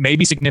do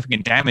maybe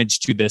significant damage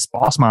to this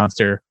boss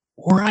monster,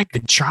 or I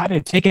could try to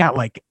take out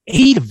like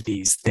 8 of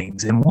these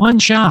things in one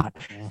shot.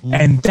 Mm-hmm.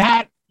 And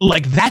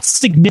that's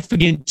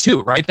significant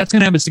too, right? That's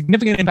going to have a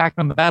significant impact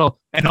on the battle,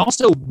 and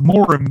also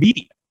more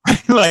immediate.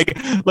 Right?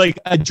 like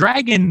a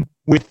dragon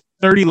with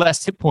 30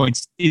 less hit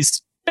points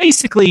is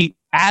basically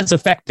as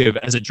effective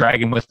as a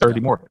dragon with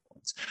 30 more hit points.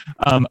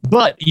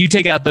 But you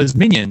take out those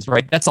minions,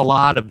 right? That's a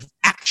lot of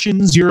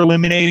actions you're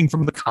eliminating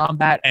from the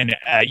combat, and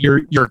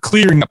you're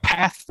clearing a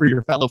path for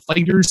your fellow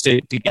fighters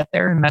to get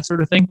there and that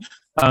sort of thing.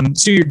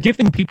 So you're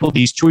giving people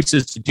these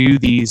choices to do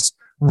these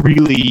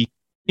really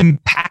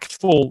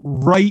impactful,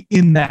 right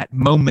in that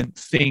moment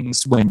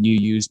things when you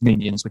use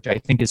minions, which I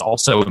think is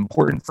also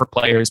important for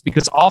players,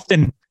 because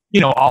often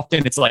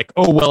it's like,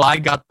 oh, well, I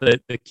got the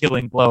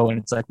killing blow. And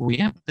it's like, well,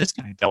 yeah, but this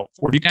guy dealt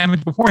 40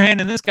 damage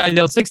beforehand, and this guy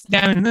dealt 60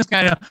 damage, and this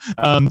guy,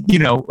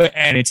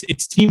 and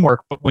it's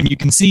teamwork. But when you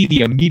can see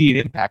the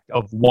immediate impact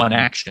of one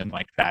action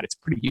like that, it's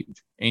pretty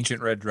huge.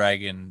 Ancient Red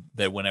Dragon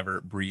that whenever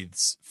it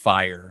breathes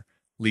fire,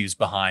 leaves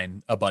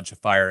behind a bunch of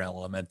fire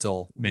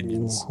elemental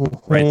minions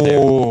right there.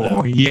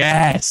 Oh,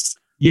 yes.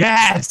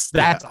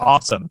 That's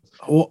awesome.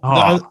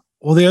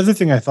 Well, the other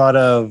thing I thought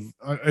of,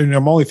 and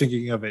I'm only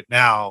thinking of it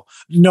now.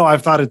 No,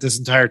 I've thought it this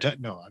entire time.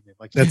 No, I mean,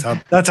 like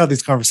that's how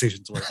these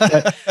conversations work.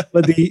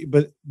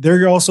 But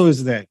there also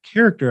is that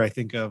character I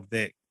think of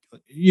that.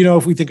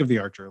 If we think of the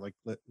archer, like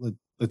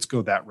let's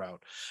go that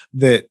route.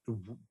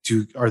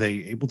 Are they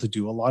able to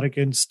do a lot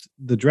against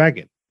the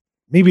dragon?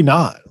 Maybe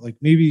not. Like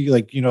maybe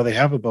they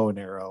have a bow and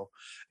arrow,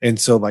 and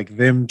so like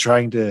them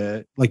trying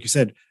to, like you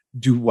said,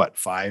 do what,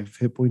 5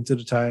 hit points at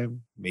a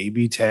time,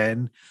 maybe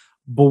 10.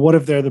 But what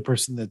if they're the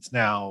person that's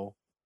now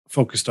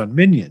focused on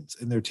minions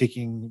and they're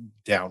taking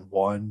down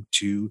 1,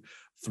 2,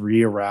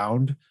 3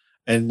 around,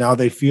 and now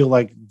they feel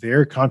like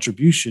their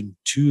contribution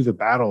to the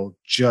battle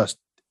just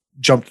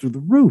jumped through the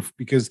roof,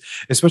 because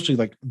especially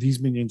like these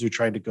minions are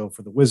trying to go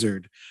for the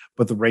wizard,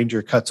 but the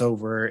ranger cuts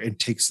over and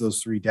takes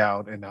those 3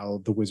 down, and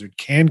now the wizard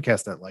can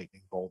cast that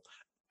lightning bolt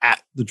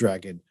at the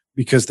dragon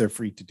because they're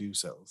free to do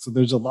so. So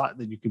there's a lot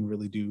that you can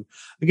really do,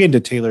 again, to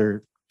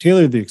tailor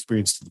the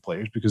experience to the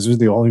players, because they're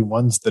the only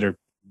ones that are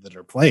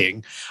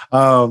playing.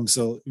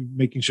 So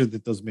making sure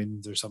that those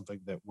minions are something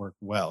that work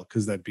well,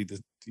 because that'd be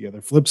the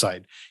other flip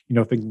side.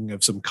 Thinking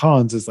of some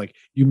cons is like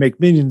you make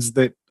minions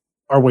that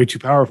are way too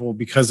powerful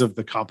because of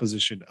the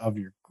composition of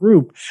your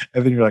group,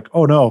 and then you're like,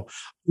 oh no,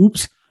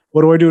 oops,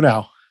 what do I do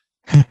now?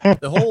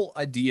 The whole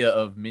idea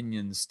of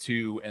minions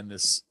too, and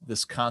this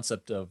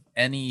concept of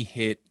any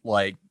hit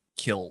like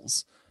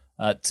kills,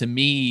 to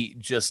me,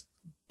 just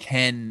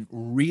can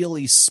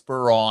really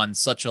spur on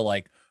such a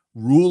like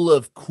rule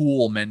of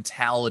cool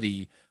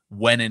mentality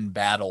when in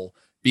battle.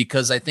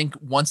 Because I think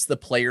once the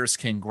players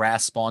can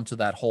grasp onto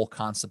that whole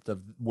concept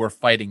of we're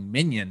fighting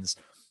minions,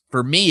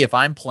 for me, if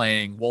I'm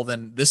playing, well,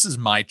 then this is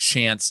my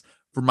chance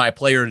for my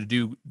player to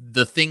do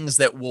the things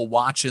that we'll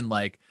watch in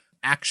like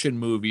action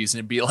movies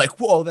and be like,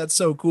 whoa, that's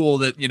so cool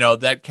that, you know,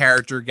 that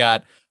character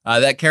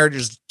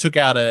just took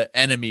out an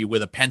enemy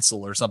with a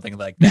pencil or something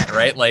like that,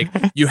 right? Like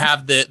you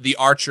have the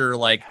archer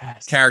like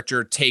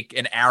character take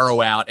an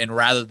arrow out, and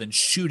rather than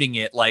shooting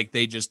it, like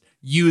they just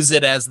use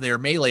it as their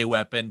melee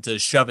weapon to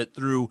shove it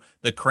through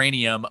the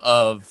cranium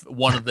of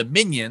one of the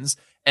minions.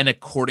 And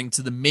according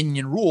to the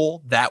minion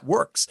rule, that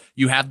works.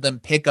 You have them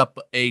pick up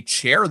a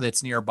chair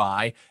that's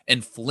nearby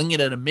and fling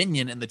it at a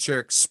minion, and the chair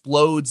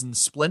explodes and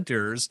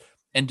splinters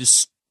and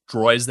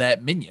destroys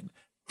that minion.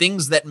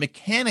 Things that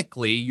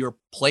mechanically your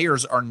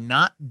players are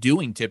not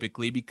doing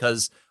typically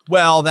because,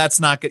 well, that's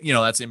not good. You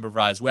know, that's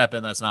improvised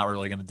weapon. That's not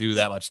really going to do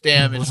that much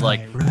damage.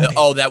 Right.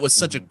 Oh, that was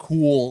such a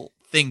cool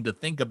thing to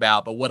think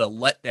about, but what a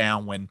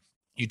letdown when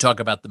you talk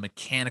about the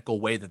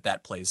mechanical way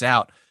that plays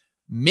out.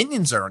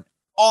 Minions are an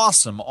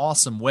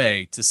awesome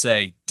way to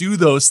say, do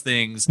those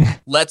things.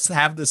 Let's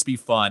have this be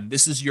fun.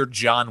 This is your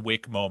John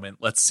Wick moment.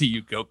 Let's see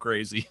you go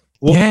crazy.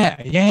 Well,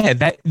 yeah,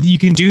 that you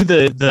can do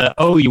the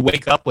you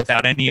wake up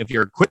without any of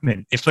your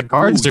equipment. If the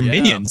guards are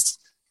minions,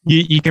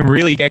 you can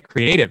really get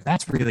creative.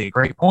 That's really a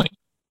great point.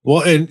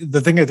 Well, and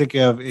the thing I think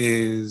of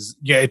is,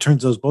 it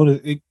turns those bonus.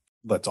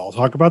 Let's all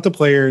talk about the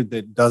player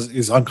that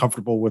is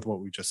uncomfortable with what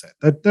we just said.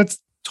 That's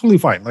totally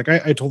fine. Like I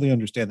totally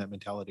understand that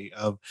mentality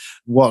of,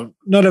 well,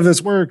 none of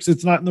this works.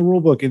 It's not in the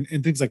rule book and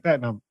things like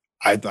that. And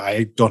I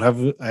don't have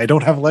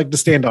a leg to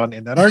stand on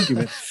in that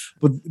argument.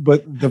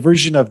 But the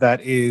version of that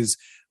is,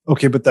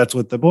 okay, but that's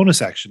what the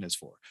bonus action is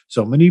for.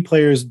 So many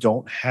players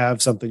don't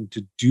have something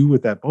to do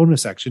with that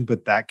bonus action,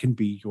 but that can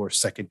be your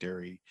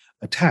secondary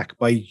attack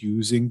by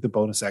using the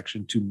bonus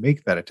action to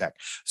make that attack.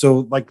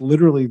 So like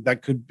literally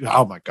that could,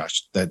 oh my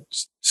gosh, that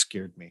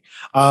scared me.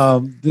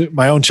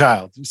 My own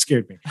child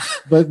scared me.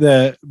 But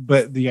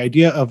the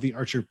idea of the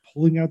archer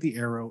pulling out the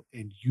arrow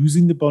and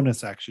using the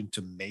bonus action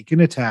to make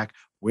an attack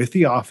with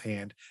the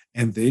offhand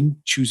and then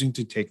choosing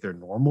to take their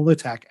normal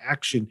attack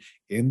action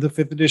in the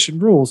 5th edition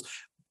rules,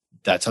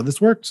 that's how this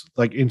works.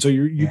 Like, and so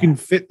you can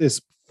fit this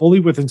fully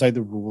inside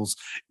the rules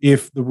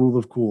if the rule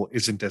of cool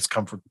isn't as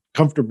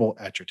comfortable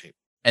at your table.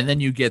 And then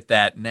you get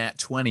that nat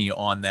 20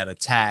 on that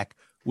attack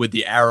with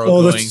the arrow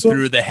going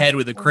through the head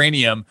with the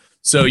cranium.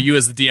 So you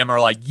as the DM are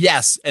like,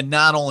 yes. And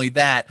not only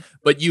that,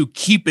 but you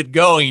keep it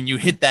going and you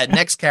hit that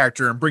next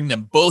character and bring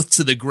them both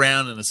to the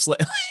ground in a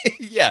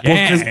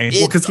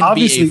Because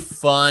obviously be a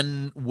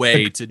fun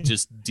way to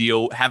just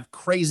have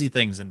crazy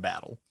things in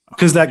battle.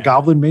 Because that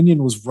goblin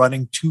minion was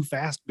running too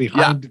fast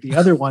behind the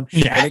other one,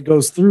 and it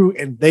goes through,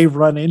 and they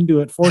run into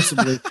it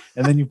forcibly,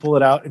 and then you pull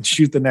it out and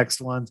shoot the next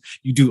ones.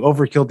 You do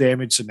overkill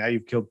damage, so now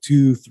you've killed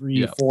 2,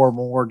 3, 4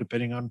 more,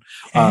 depending on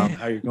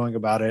how you're going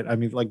about it. I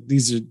mean, like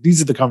these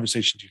are the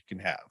conversations you can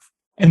have.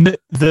 And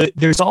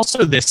there's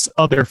also this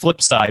other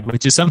flip side,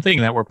 which is something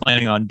that we're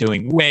planning on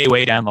doing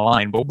way down the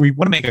line. But we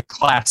want to make a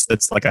class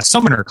that's like a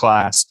summoner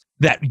class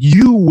that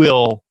you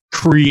will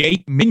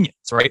create minions,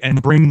 right,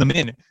 and bring them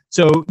in.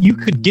 So you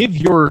could give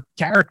your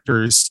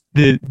characters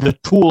the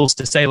tools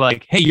to say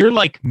like, hey, you're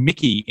like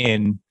Mickey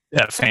in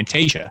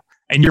Fantasia,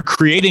 and you're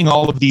creating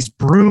all of these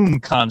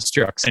broom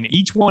constructs, and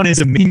each one is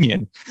a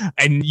minion,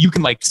 and you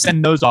can like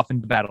send those off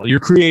into battle. You're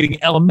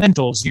creating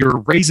elementals, you're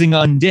raising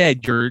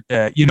undead,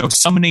 you're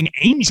summoning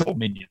angel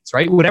minions,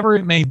 right? Whatever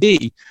it may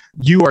be,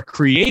 you are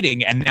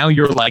creating, and now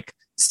you're like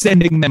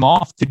sending them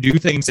off to do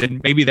things, and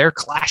maybe they're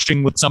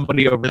clashing with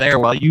somebody over there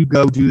while you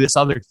go do this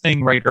other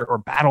thing, right, or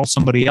battle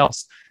somebody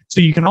else. So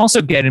you can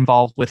also get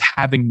involved with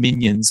having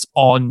minions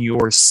on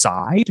your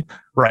side,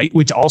 right?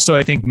 Which also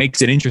I think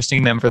makes it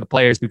interesting then for the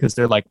players, because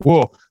they're like,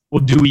 whoa,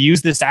 well, do we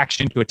use this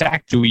action to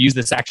attack? Do we use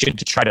this action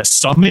to try to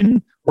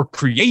summon or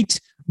create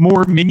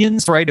more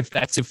minions, right?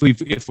 If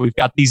we've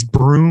got these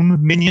broom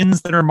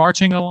minions that are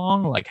marching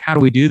along, like how do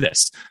we do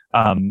this?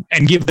 And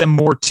give them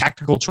more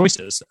tactical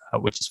choices,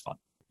 which is fun.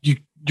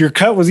 Your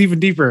cut was even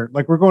deeper.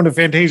 Like we're going to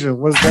Fantasia.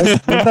 Was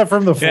that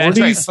from the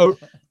 40s?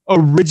 Right.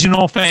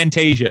 Original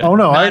Fantasia. Oh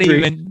no, I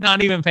agree.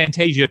 Not even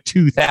Fantasia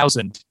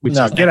 2000, which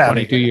is get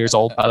 22 years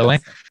old, by the way.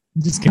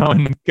 Just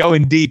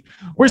going deep.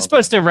 We're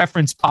supposed to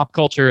reference pop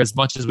culture as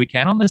much as we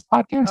can on this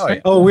podcast.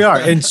 Right? Oh, we are.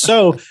 And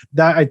so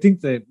that I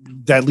think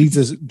that leads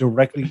us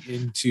directly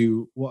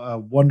into a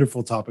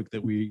wonderful topic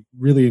that we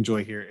really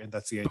enjoy here, and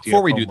that's the idea.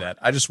 Before we do that,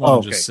 I just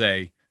want to just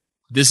say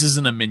this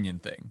isn't a minion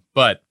thing,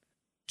 but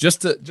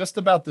just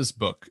about this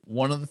book,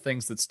 one of the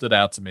things that stood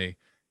out to me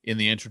in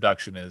the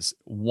introduction is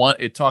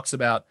it talks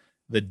about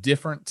the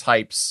different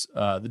types,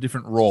 the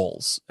different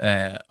roles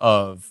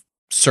of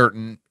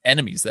certain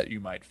enemies that you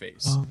might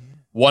face. Oh, yeah.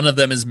 One of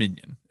them is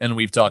minion, and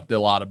we've talked a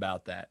lot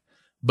about that.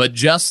 But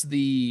just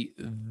the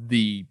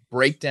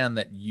breakdown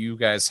that you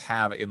guys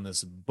have in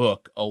this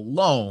book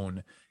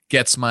alone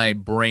gets my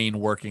brain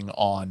working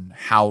on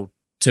how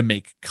to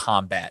make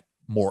combat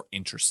more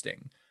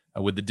interesting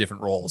with the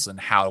different roles, and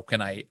how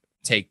can I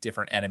take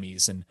different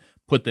enemies and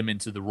put them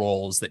into the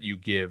roles that you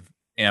give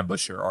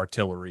ambusher,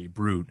 artillery,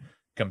 brute,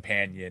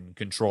 companion,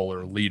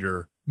 controller,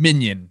 leader,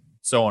 minion,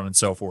 so on and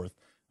so forth.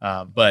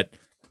 But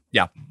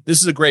yeah,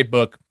 this is a great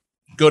book.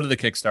 Go to the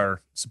Kickstarter,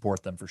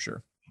 support them for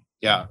sure.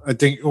 Yeah, I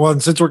think, well,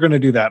 and since we're going to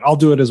do that, I'll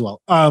do it as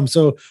well.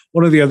 So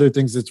one of the other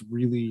things that's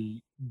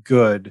really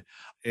good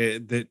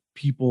that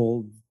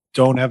people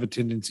don't have a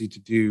tendency to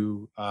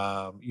do,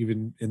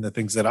 even in the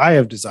things that I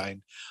have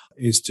designed,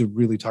 is to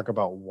really talk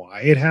about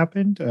why it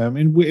happened.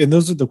 And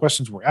those are the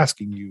questions we're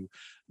asking you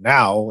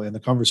now, and the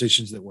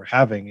conversations that we're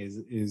having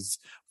is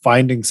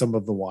finding some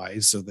of the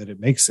whys so that it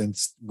makes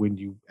sense when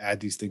you add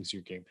these things to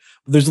your game.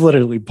 But there's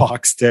literally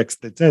box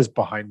text that says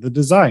behind the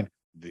design,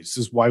 this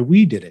is why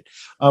we did it,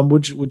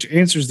 which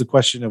answers the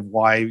question of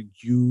why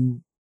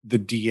you, the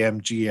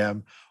DM,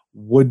 GM,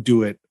 would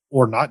do it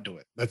or not do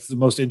it. That's the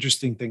most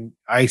interesting thing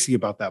I see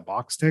about that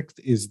box text,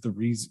 is the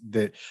reason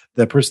that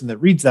the person that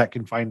reads that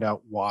can find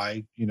out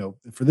why,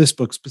 for this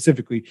book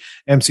specifically,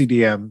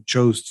 MCDM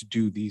chose to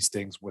do these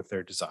things with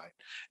their design.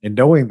 And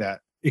knowing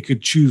that, it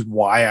could choose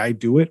why I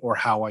do it or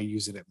how I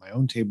use it at my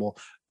own table,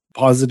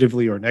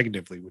 positively or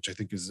negatively, which I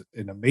think is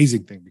an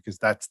amazing thing, because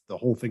that's the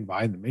whole thing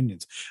behind the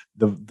minions.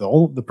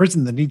 The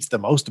person that needs the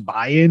most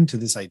buy-in to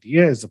this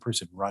idea is the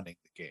person running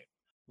the game.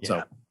 Yeah.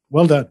 So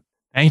well done.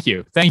 Thank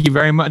you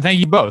very much. Thank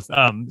you both.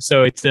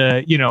 So it's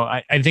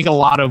I think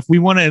we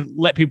want to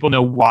let people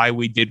know why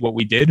we did what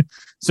we did,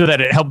 so that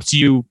it helps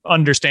you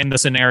understand the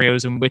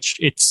scenarios in which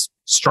it's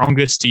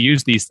strongest to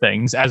use these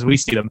things as we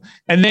see them.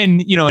 And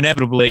then,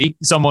 inevitably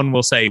someone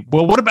will say,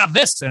 well, what about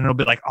this? And it'll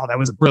be like, oh, that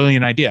was a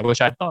brilliant idea. I wish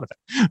I'd thought of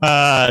it.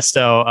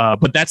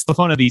 But that's the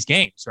fun of these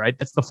games, right?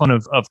 That's the fun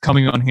of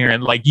coming on here.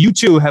 And like, you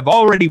two have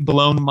already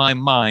blown my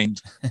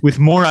mind with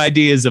more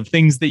ideas of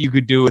things that you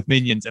could do with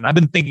minions. And I've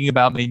been thinking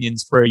about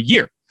minions for a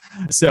year.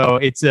 So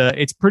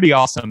it's pretty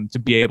awesome to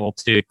be able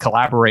to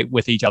collaborate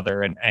with each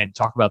other and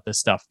talk about this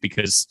stuff,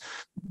 because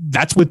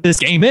that's what this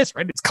game is,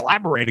 right? It's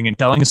collaborating and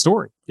telling a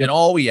story. And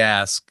all we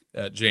ask,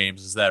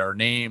 James, is that our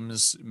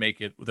names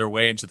make it their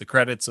way into the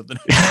credits of the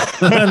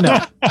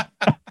No.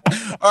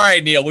 All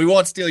right, Neil, we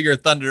won't steal your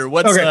thunder.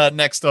 What's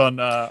next on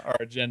our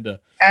agenda?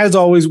 As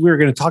always, we're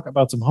going to talk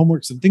about some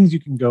homework, some things you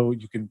can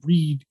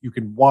read, you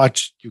can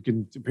watch, you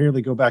can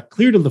apparently go back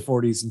clear to the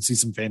 40s and see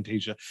some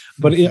Fantasia.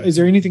 But is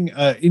there anything,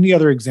 any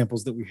other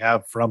examples that we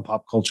have from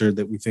pop culture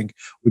that we think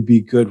would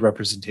be good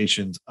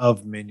representations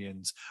of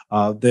minions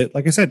that,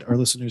 like I said, our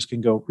listeners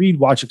can go read,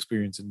 watch,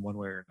 experience in one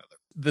way or another?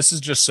 This is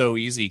just so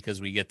easy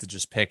because we get to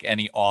just pick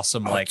any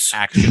awesome,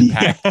 action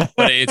packed,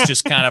 but it's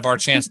just kind of our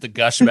chance to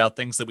gush about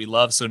things that we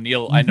love. So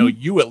Neil, I know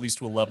you at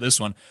least will love this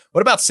one.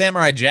 What about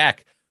Samurai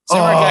Jack?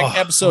 Samurai Jack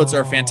episodes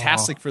are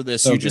fantastic for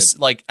this. So you just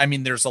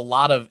there's a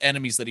lot of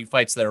enemies that he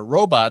fights that are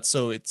robots.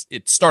 So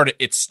it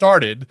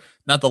started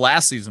not the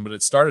last season, but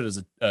it started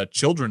as a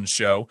children's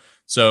show.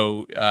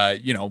 So,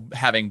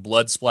 having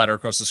blood splatter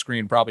across the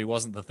screen probably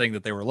wasn't the thing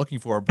that they were looking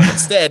for, but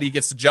instead he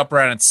gets to jump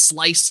around and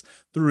slice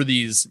through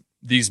these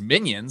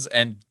minions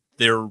and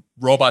their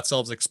robot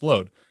selves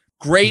explode.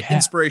 Great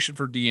inspiration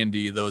for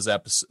D&D, those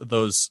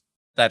episodes,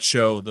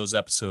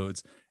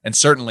 and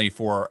certainly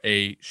for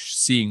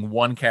seeing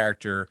one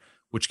character,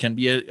 which can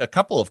be a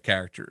couple of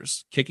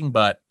characters, kicking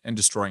butt and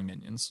destroying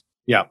minions.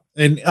 Yeah,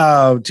 and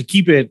to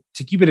keep it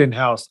in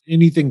house,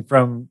 anything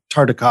from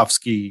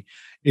Tartakovsky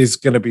is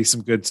going to be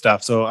some good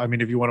stuff. So, I mean,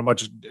 if you want to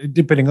watch,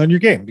 depending on your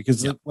game,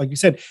 because like you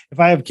said, if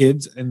I have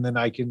kids, and then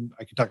I can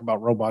talk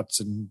about robots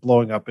and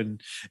blowing up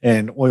and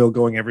oil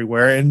going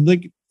everywhere, and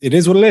like, it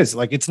is what it is.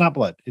 Like, it's not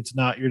blood. It's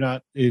not, you're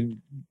not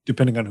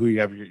depending on who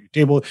you have at your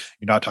table,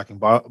 you're not talking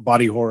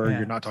body horror. Yeah.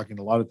 You're not talking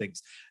a lot of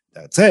things.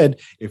 That said,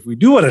 if we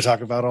do want to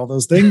talk about all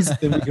those things,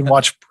 then we can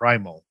watch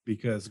Primal,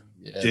 because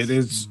it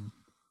is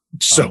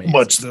so amazing.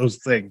 Much those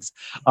things.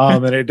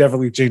 And it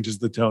definitely changes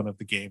the tone of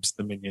the games,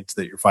 the minions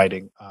that you're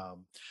fighting.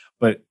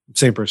 But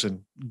same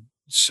person,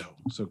 so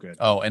good.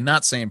 Oh, and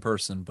not same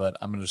person, but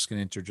I'm just going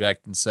to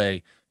interject and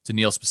say to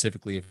Neil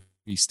specifically, if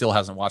he still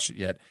hasn't watched it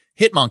yet,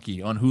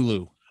 Hitmonkey on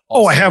Hulu.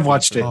 Oh, I have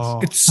watched it.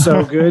 Oh. It's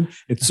so good.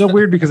 It's so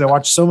weird because I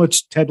watched so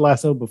much Ted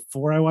Lasso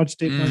before I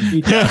watched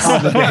Hitmonkey.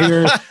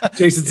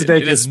 Jason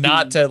Sudeikis. It is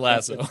not Ted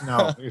Lasso.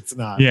 No, it's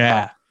not.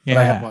 Yeah. But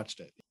I have watched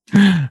it.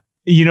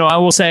 I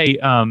will say,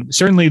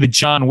 certainly the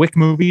John Wick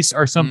movies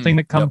are something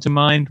that come to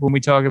mind when we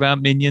talk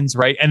about minions,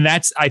 right? And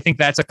I think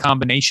that's a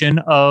combination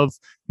of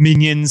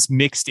minions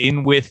mixed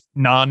in with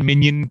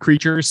non-minion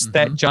creatures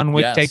that John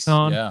Wick takes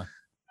on. Yeah.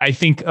 I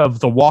think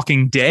of The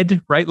Walking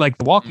Dead, right? Like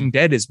The Walking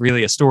Dead is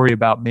really a story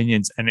about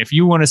minions. And if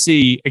you want to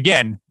see,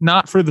 again,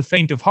 not for the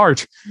faint of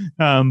heart,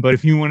 but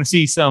if you want to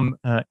see some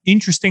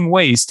interesting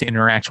ways to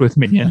interact with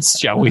minions,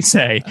 shall we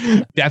say,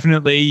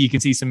 definitely you can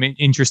see some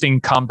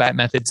interesting combat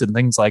methods and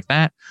things like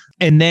that.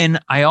 And then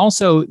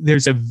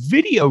there's a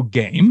video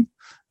game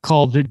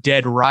called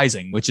Dead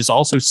Rising, which is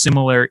also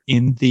similar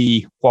in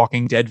the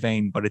Walking Dead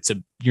vein, but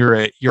you're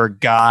a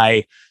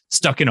guy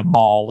Stuck in a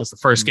Mall was the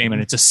first game,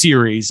 and it's a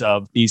series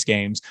of these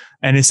games.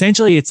 And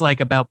essentially, it's like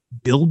about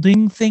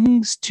building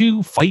things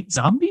to fight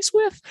zombies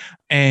with,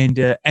 and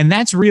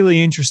that's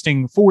really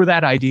interesting for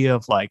that idea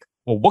of like,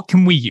 well, what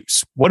can we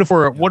use? What if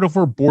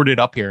we're boarded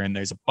up here and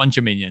there's a bunch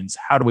of minions?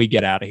 How do we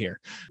get out of here?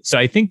 So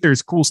I think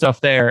there's cool stuff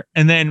there.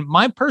 And then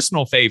my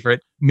personal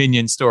favorite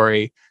minion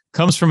story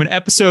comes from an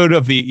episode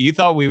of you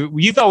thought we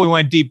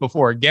went deep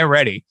before. Get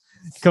ready.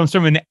 It comes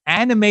from an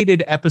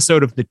animated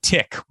episode of The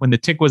Tick, when The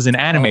Tick was an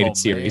animated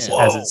series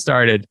as it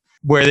started,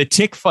 where the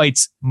Tick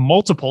fights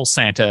multiple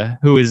Santa,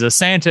 who is a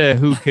Santa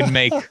who can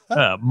make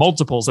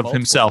multiples of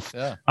himself.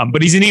 Yeah.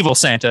 But he's an evil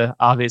Santa,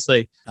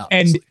 obviously.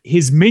 And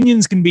his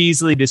minions can be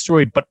easily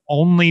destroyed, but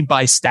only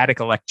by static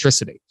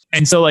electricity.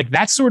 And so like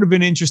that's sort of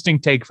an interesting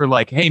take for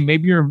like, hey,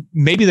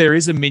 maybe there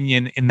is a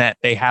minion in that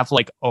they have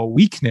like a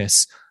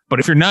weakness. But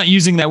if you're not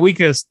using that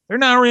weakness, they're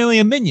not really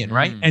a minion,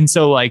 right? And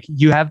so like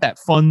you have that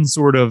fun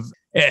sort of,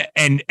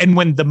 and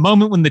when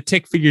the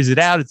Tick figures it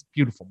out, it's a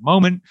beautiful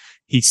moment.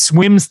 He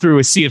swims through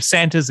a sea of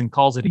Santas and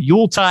calls it a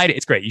Yuletide.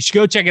 It's great. You should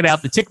go check it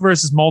out. The Tick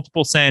versus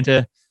multiple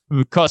Santa. It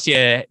would cost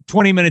you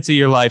 20 minutes of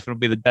your life. It'll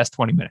be the best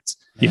 20 minutes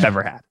you've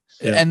ever had.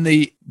 Yeah. And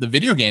the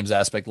video games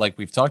aspect, like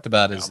we've talked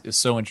about, is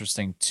so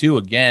interesting too,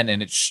 again,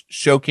 and it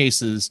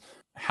showcases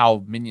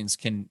how minions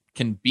can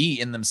be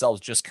in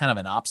themselves just kind of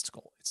an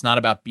obstacle. It's not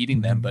about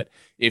beating them, but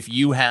if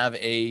you have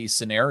a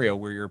scenario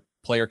where your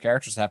player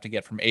characters have to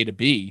get from A to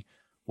B,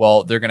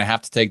 well, they're going to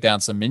have to take down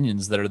some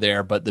minions that are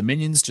there, but the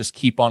minions just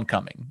keep on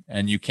coming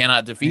and you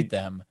cannot defeat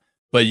them,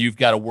 but you've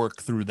got to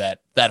work through that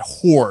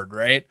horde,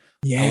 right?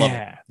 Yeah. I love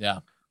it. Yeah.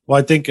 Well,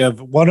 I think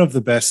of one of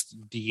the best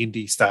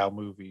D&D style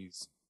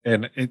movies,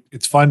 and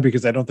it's fun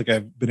because I don't think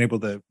I've been able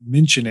to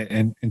mention it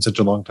in such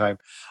a long time,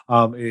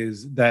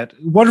 is that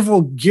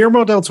wonderful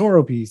Guillermo del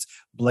Toro piece,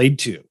 Blade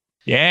 2.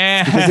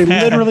 Yeah, because they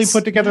literally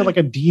put together like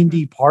a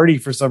D&D party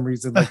for some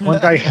reason. Like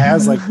one guy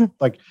has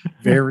like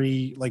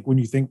very like when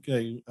you think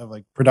of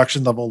like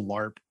production level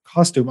LARP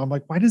costume, I'm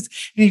like, and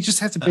he just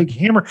has a big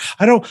hammer.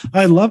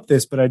 I love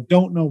this, but I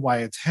don't know why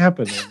it's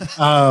happening.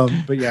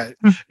 But yeah,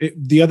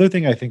 the other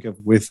thing I think of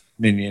with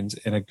minions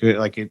and a good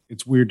like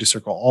it's weird to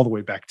circle all the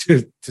way back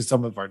to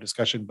some of our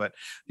discussion, but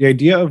the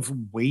idea of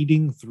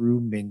wading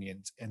through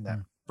minions and that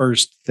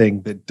first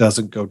thing that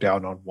doesn't go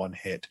down on one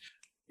hit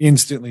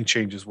instantly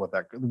changes what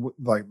that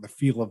like the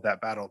feel of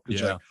that battle.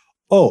 Because you're like,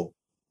 oh,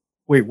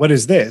 wait, what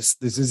is this?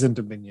 This isn't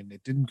a minion.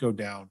 It didn't go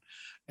down,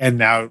 and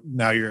now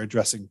you're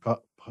addressing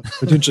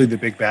potentially the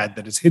big bad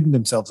that has hidden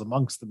themselves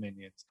amongst the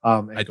minions.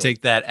 I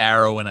take that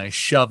arrow and I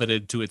shove it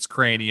into its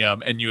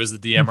cranium, and you as the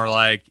DM are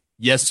like,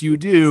 "Yes, you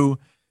do,"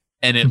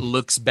 and it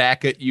looks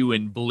back at you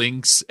and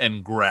blinks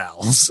and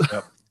growls.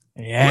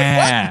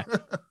 Yep.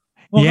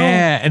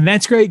 Yeah. And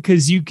that's great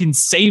because you can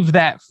save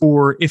that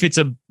for if it's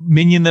a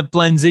minion that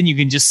blends in, you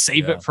can just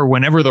save it for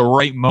whenever the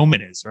right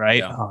moment is, right?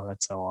 Yeah. Oh,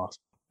 that's so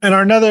awesome. And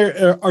our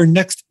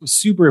next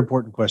super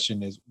important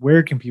question is,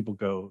 where can people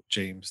go,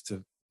 James,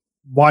 to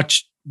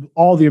watch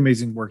all the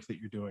amazing work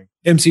that you're doing?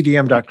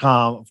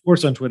 mcdm.com, of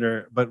course, on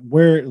Twitter, but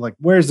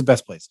where's the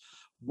best place?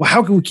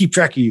 How can we keep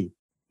track of you?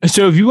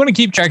 So if you want to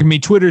keep track of me,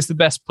 Twitter is the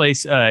best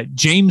place.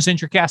 James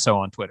Introcaso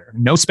on Twitter.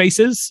 No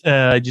spaces,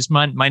 just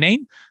my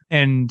name.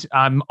 And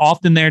I'm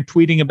often there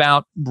tweeting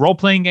about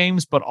role-playing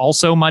games, but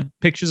also my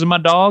pictures of my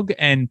dog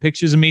and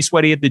pictures of me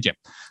sweaty at the gym.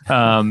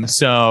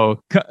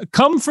 So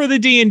come for the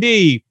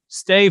D&D,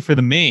 stay for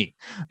the me.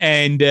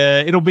 And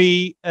it'll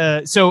be,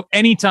 so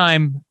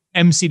anytime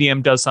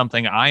MCDM does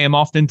something, I am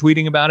often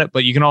tweeting about it,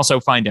 but you can also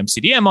find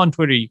MCDM on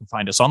Twitter. You can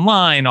find us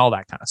online, all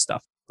that kind of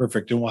stuff.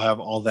 Perfect. And we'll have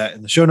all that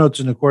in the show notes.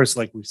 And of course,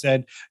 like we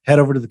said, head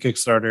over to the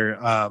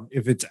Kickstarter.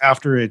 If it's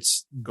after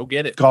it's go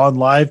get it gone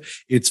live,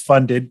 it's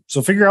funded.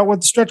 So figure out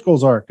what the stretch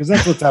goals are, because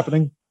that's what's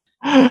happening.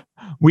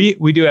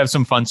 We do have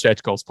some fun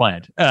stretch goals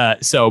planned.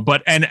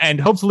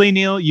 And hopefully,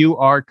 Neil, you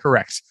are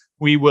correct.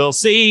 We will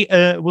see.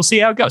 We'll see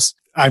how it goes.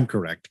 I'm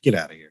correct. Get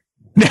out of here.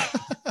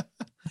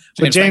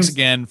 James, thanks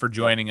again for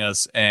joining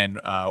us. And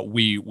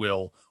we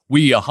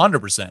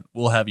 100%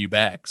 will have you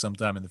back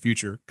sometime in the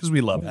future because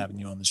we love having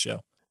you on the show.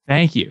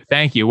 Thank you.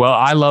 Well,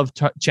 I love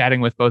chatting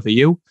with both of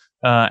you,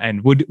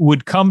 and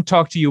would come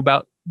talk to you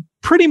about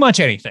pretty much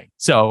anything.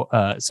 So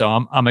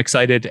I'm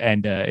excited,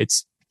 and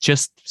it's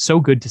just so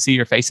good to see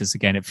your faces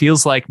again. It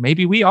feels like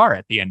maybe we are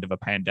at the end of a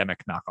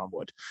pandemic. Knock on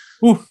wood.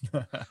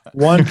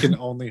 One can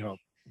only hope.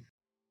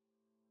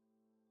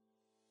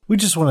 We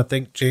just want to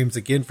thank James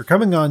again for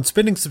coming on,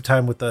 spending some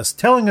time with us,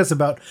 telling us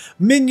about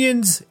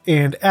minions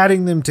and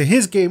adding them to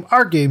his game,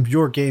 our game,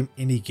 your game,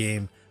 any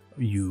game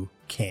you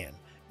can.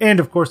 And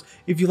of course,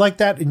 if you like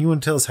that and you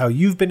want to tell us how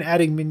you've been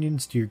adding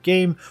minions to your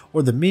game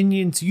or the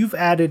minions you've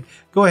added,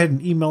 go ahead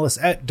and email us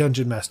at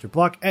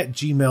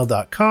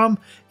dungeonmasterblock@gmail.com.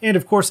 And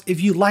of course, if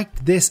you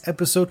liked this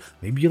episode,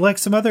 maybe you like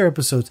some other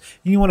episodes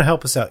and you want to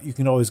help us out, you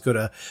can always go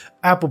to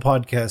Apple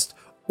Podcast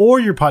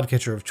or your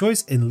podcatcher of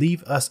choice and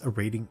leave us a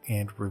rating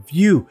and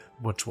review,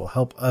 which will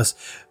help us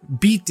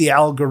beat the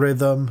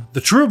algorithm,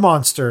 the true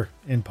monster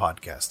in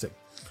podcasting.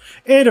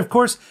 And of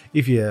course,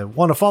 if you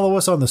want to follow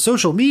us on the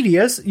social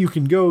medias, you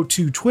can go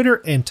to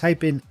Twitter and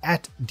type in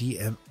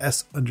 @DMS_block.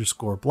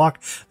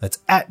 That's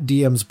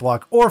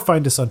 @DMsBlock, or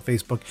find us on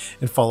Facebook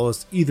and follow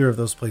us either of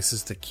those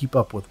places to keep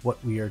up with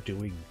what we are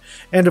doing.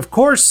 And of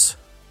course,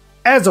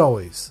 as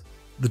always,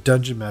 the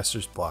Dungeon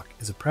Masters Block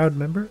is a proud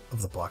member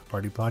of the Block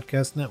Party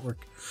Podcast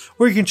Network,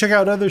 where you can check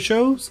out other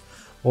shows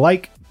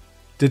like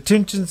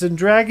Detentions and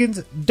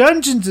Dragons,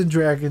 Dungeons and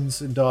Dragons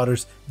and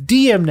Daughters,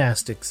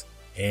 DMnastics,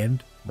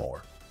 and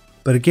more.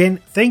 But again,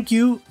 thank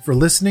you for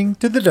listening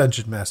to the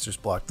Dungeon Masters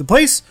Block, the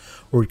place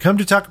where we come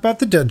to talk about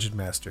the Dungeon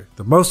Master,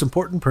 the most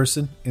important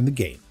person in the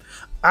game.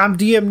 I'm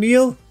DM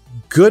Neil.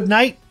 Good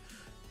night,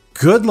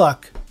 good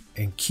luck,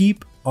 and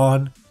keep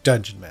on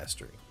dungeon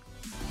mastering.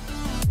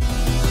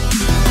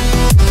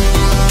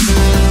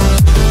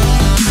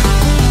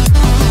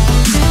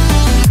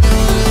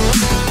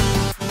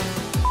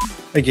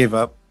 I gave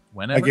up.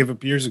 Whenever? I gave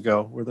up years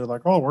ago where they're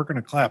like, oh, we're going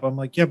to clap. I'm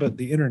like, yeah, but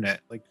the internet.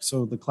 Like,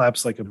 so the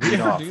clap's like a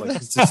beat off. Like,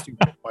 it's just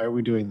stupid. Why are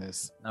we doing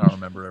this? I don't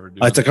remember ever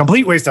doing It's a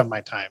complete waste of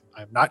my time.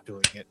 I'm not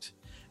doing it.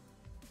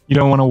 You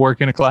don't want to work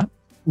in a clap?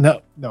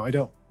 No, I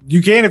don't.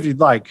 You can if you'd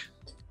like.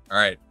 All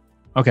right.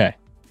 Okay.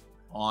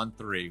 On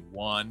 3.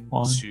 1,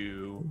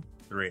 2,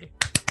 3.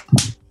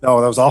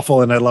 Oh, that was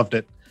awful, and I loved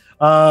it.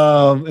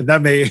 And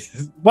that may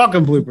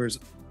welcome bloopers.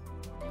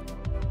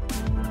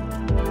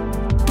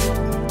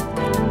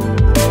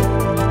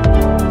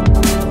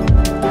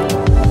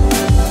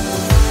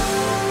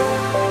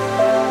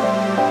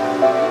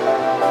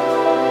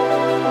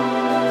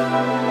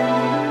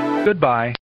 Goodbye.